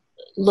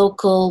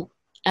local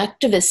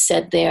activists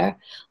said there,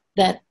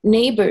 that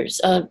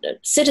neighbors,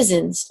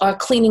 citizens are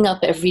cleaning up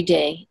every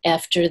day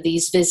after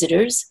these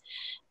visitors,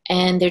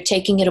 and they're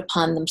taking it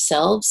upon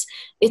themselves.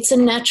 It's a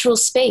natural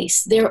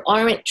space. There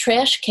aren't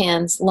trash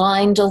cans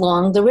lined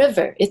along the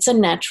river. It's a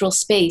natural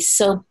space.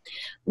 So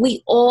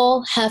we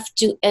all have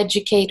to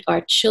educate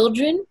our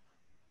children,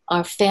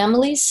 our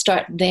families,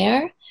 start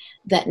there,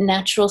 that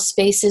natural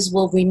spaces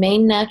will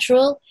remain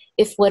natural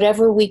if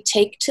whatever we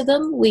take to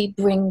them, we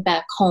bring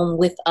back home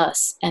with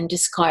us and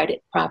discard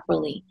it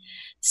properly.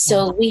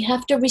 So we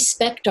have to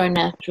respect our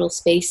natural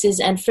spaces.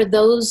 And for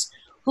those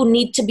who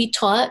need to be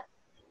taught,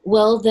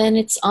 well, then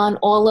it's on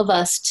all of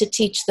us to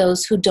teach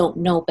those who don't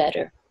know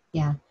better.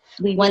 Yeah.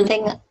 One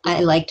thing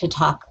I like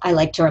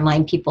to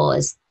remind people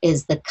is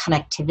the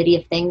connectivity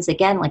of things.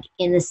 Again, like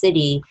in the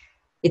city,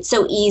 it's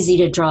so easy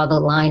to draw the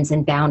lines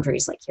and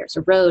boundaries. Like here's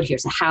a road,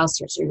 here's a house,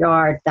 here's a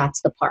yard,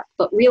 that's the park.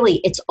 But really,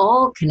 it's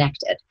all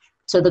connected.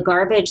 So the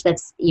garbage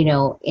that's,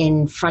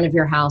 in front of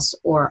your house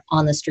or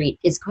on the street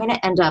is going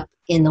to end up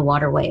in the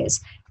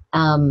waterways.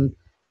 And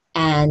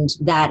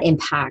that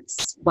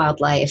impacts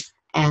wildlife.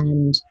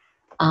 And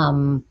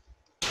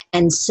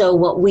so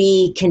what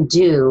we can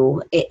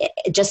do,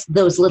 just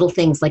those little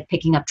things like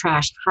picking up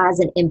trash has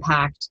an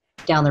impact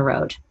down the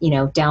road,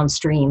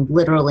 downstream,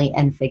 literally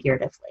and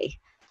figuratively.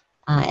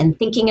 And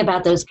thinking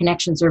about those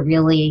connections are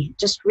really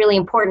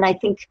important. I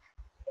think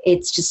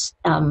it's just,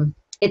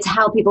 it's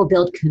how people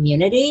build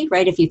community,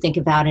 right? If you think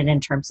about it in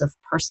terms of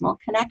personal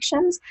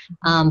connections,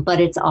 but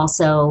it's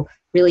also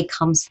really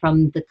comes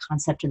from the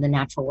concept of the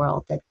natural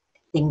world, that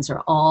things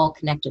are all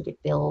connected. It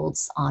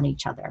builds on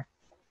each other.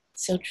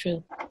 So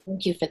true.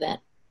 Thank you for that.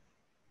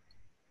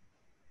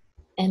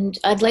 And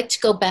I'd like to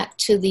go back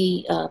to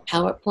the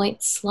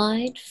PowerPoint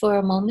slide for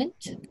a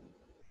moment.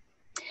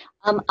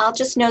 I'll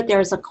just note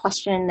there's a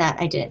question that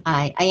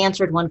I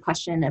answered one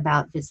question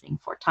about visiting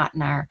Fort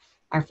Totten, our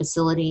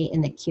facility,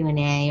 in the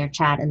Q&A or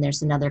chat, and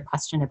there's another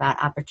question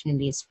about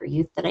opportunities for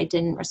youth that I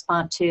didn't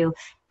respond to.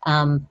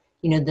 On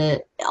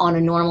a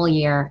normal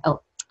year,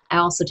 I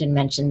also didn't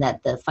mention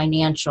that the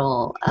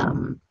financial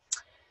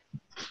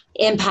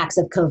impacts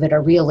of COVID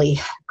are really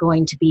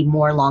going to be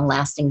more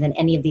long-lasting than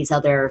any of these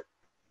other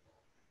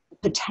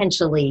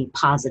potentially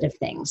positive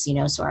things.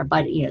 So our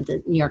budget,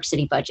 the New York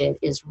City budget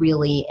is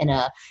really in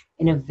a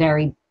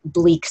very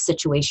bleak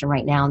situation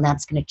right now, and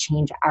that's going to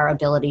change our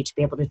ability to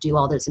be able to do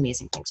all those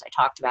amazing things I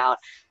talked about.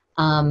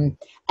 And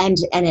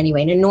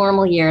anyway, in a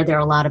normal year, there are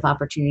a lot of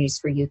opportunities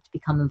for youth to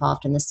become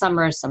involved in the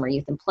summer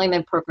youth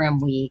employment program.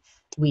 We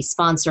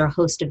sponsor a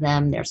host of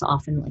them. There's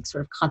often like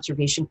sort of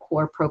conservation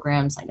core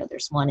programs. I know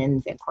there's one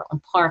in Van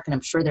Cortlandt Park, and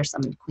I'm sure there's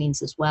some in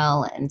Queens as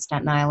well, and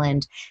Staten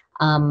Island.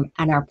 And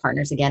our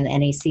partners, again,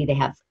 NAC, they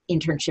have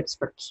internships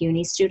for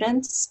CUNY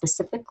students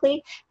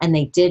specifically, and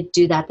they did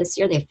do that this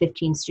year. They have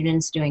 15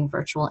 students doing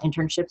virtual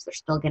internships. They're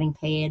still getting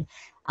paid,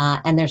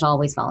 and there's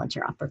always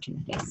volunteer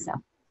opportunities. So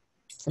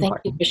it's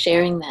important. Thank you for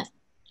sharing that.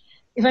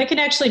 If I could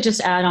actually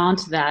just add on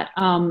to that.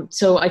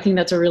 So I think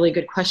that's a really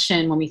good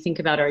question when we think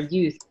about our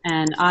youth.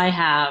 And I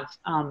have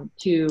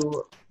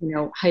two,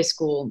 high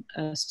school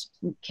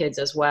kids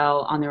as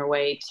well on their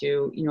way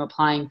to,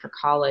 applying for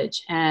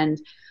college. And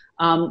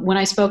when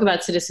I spoke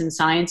about citizen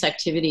science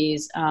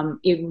activities,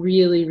 it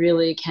really,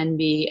 really can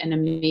be an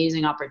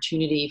amazing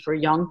opportunity for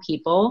young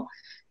people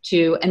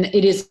and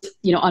it is,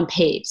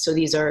 unpaid. So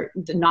these are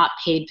not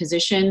paid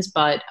positions,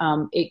 but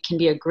it can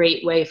be a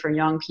great way for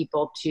young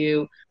people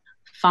to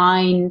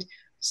find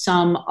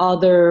some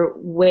other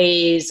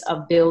ways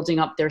of building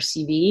up their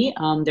CV,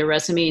 their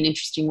resume in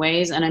interesting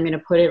ways. And I'm going to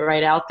put it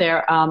right out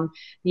there.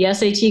 The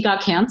SAT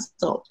got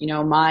canceled.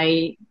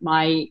 My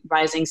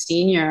rising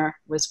senior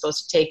was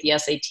supposed to take the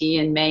SAT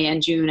in May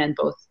and June, and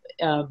both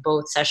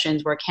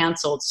sessions were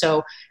canceled.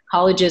 So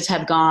colleges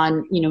have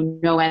gone,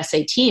 no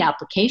SAT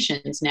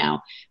applications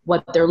now.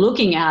 What they're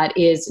looking at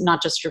is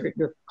not just your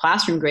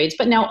classroom grades,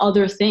 but now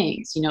other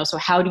things, so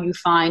how do you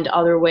find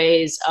other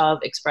ways of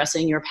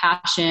expressing your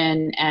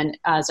passion? And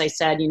as I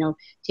said,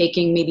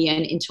 taking maybe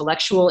an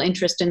intellectual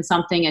interest in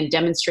something and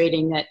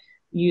demonstrating that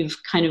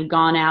you've kind of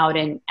gone out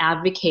and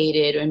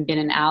advocated and been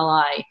an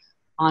ally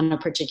on a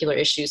particular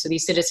issue. So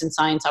these citizen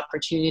science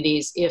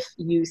opportunities, if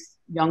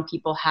young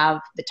people have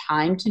the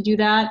time to do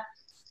that,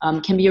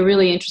 can be a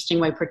really interesting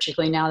way,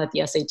 particularly now that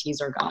the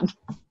SATs are gone.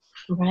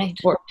 Right.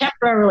 Or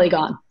temporarily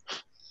gone.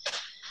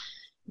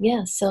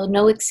 Yeah, so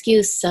no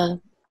excuse.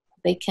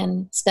 They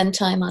can spend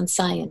time on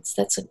science.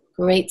 That's a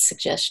great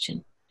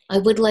suggestion. I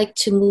would like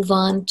to move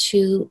on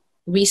to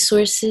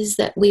resources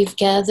that we've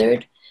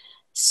gathered.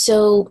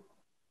 So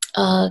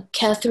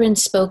Catherine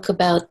spoke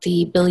about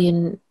the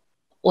Billion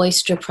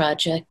Oyster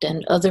Project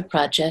and other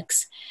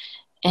projects.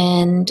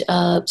 And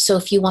so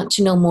if you want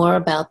to know more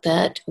about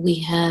that, we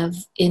have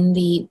in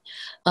the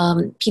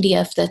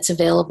PDF that's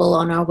available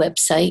on our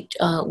website,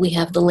 we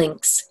have the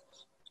links.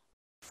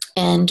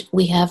 And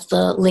we have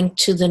the link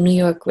to the New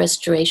York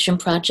Restoration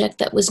Project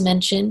that was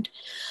mentioned,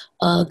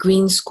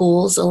 Green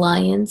Schools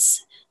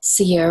Alliance,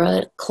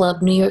 Sierra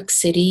Club New York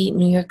City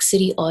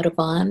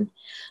Audubon,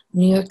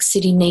 New York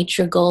City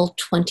Nature Goal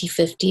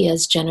 2050,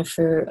 as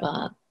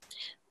Jennifer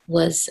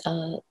was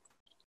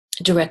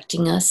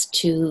directing us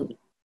to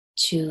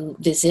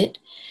visit.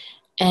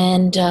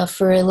 And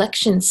for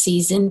election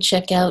season,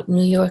 check out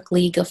New York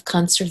League of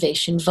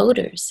Conservation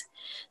Voters.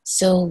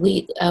 So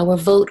our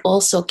vote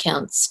also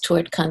counts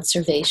toward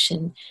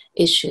conservation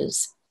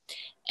issues.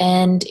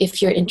 And if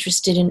you're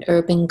interested in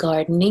urban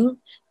gardening,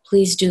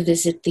 please do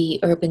visit the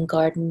Urban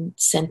Garden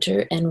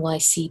Center,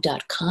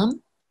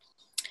 nyc.com,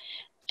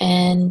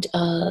 and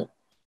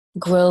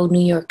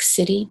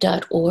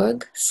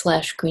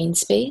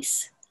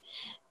grownewyorkcity.org/greenspace.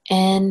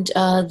 And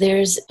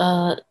there's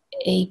a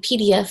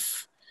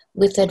PDF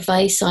with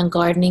advice on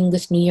gardening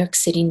with New York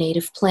City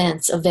native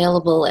plants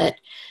available at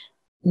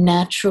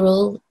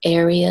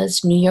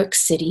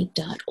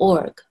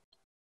naturalareasnewyorkcity.org.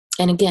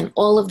 And again,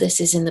 all of this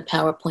is in the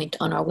PowerPoint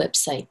on our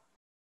website.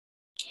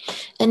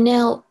 And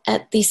now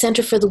at the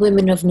Center for the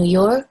Women of New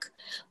York,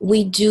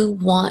 we do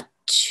want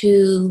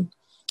to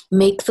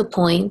make the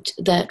point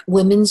that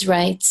women's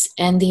rights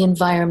and the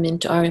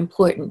environment are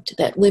important,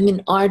 that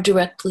women are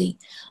directly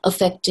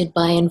affected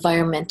by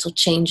environmental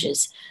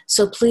changes.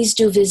 So please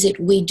do visit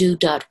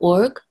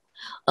wedo.org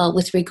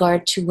with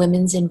regard to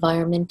Women's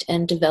Environment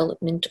and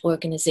Development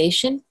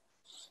Organization.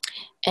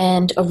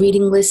 and a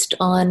reading list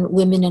on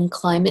women and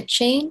climate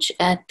change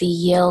at the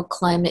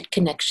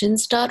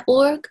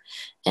YaleClimateConnections.org,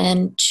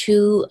 and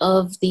two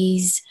of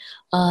these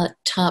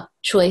top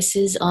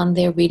choices on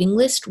their reading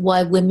list: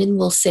 Why Women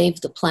Will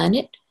Save the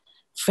Planet,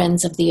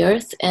 Friends of the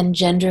Earth, and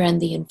Gender and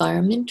the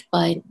Environment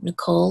by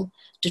Nicole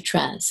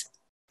Detraz.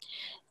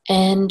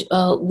 And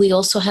we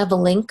also have a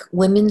link,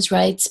 Women's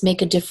Rights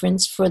Make a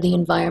Difference for the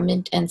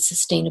Environment and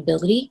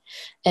Sustainability,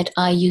 at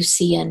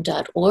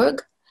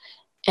IUCN.org,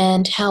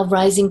 and How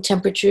Rising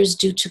Temperatures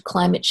Due to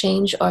Climate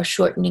Change Are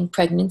Shortening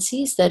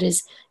Pregnancies, that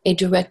is a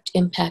direct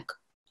impact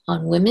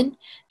on women,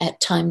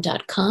 at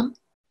time.com.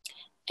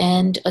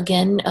 And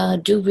again,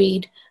 do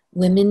read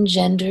Women,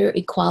 Gender,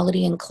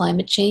 Equality, and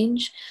Climate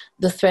Change.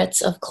 The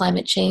Threats of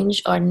Climate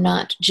Change Are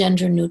Not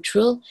Gender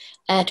Neutral,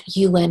 at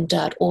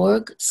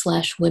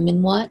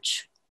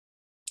un.org/womenwatch.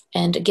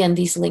 And again,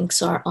 these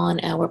links are on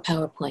our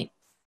PowerPoint.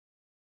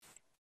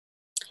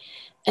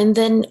 And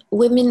then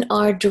women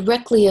are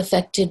directly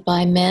affected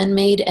by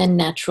man-made and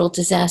natural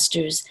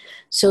disasters.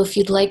 So if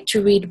you'd like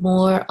to read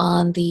more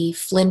on the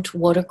Flint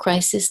water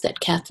crisis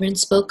that Catherine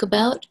spoke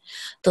about,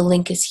 the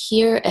link is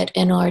here at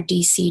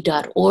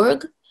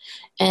nrdc.org.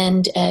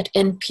 And at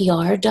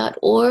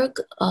npr.org,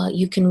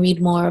 you can read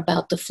more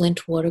about the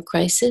Flint water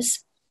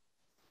crisis.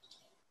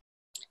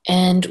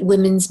 And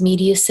Women's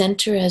Media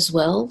Center as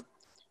well.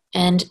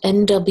 And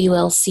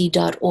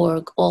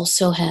nwlc.org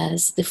also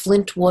has The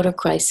Flint Water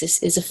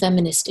Crisis is a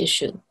Feminist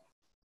Issue.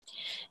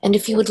 And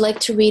if you would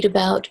like to read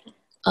about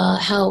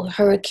how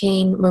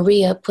Hurricane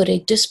Maria put a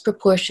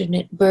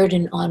disproportionate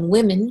burden on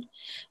women,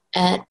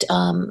 at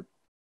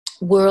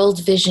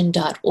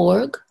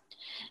worldvision.org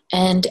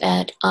and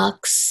at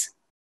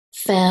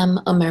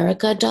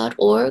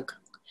oxfamamerica.org,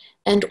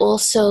 and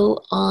also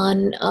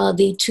on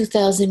the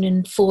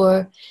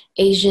 2004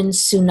 Asian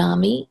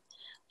tsunami.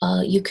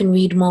 You can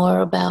read more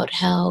about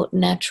how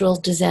natural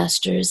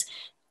disasters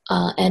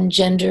and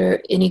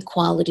gender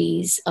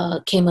inequalities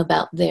came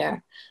about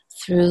there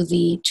through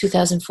the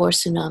 2004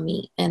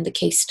 tsunami and the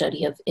case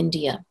study of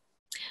India,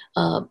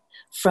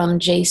 from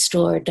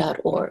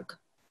jstore.org.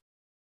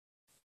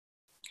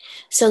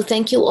 So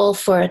thank you all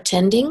for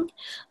attending.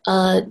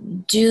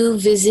 Do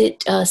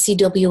visit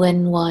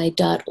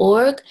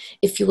CWNY.org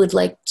if you would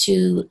like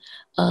to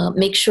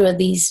make sure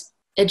these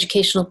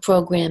educational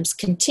programs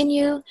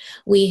continue.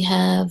 We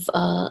have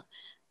a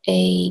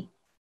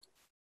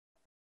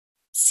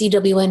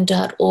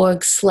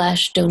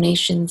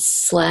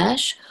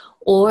cwn.org/donations/,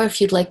 or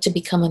if you'd like to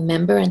become a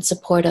member and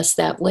support us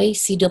that way,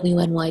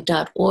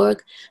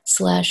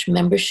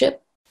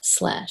 cwny.org/membership/.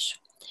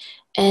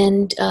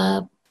 And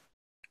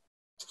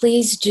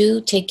please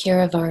do take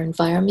care of our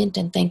environment,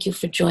 and thank you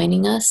for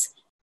joining us.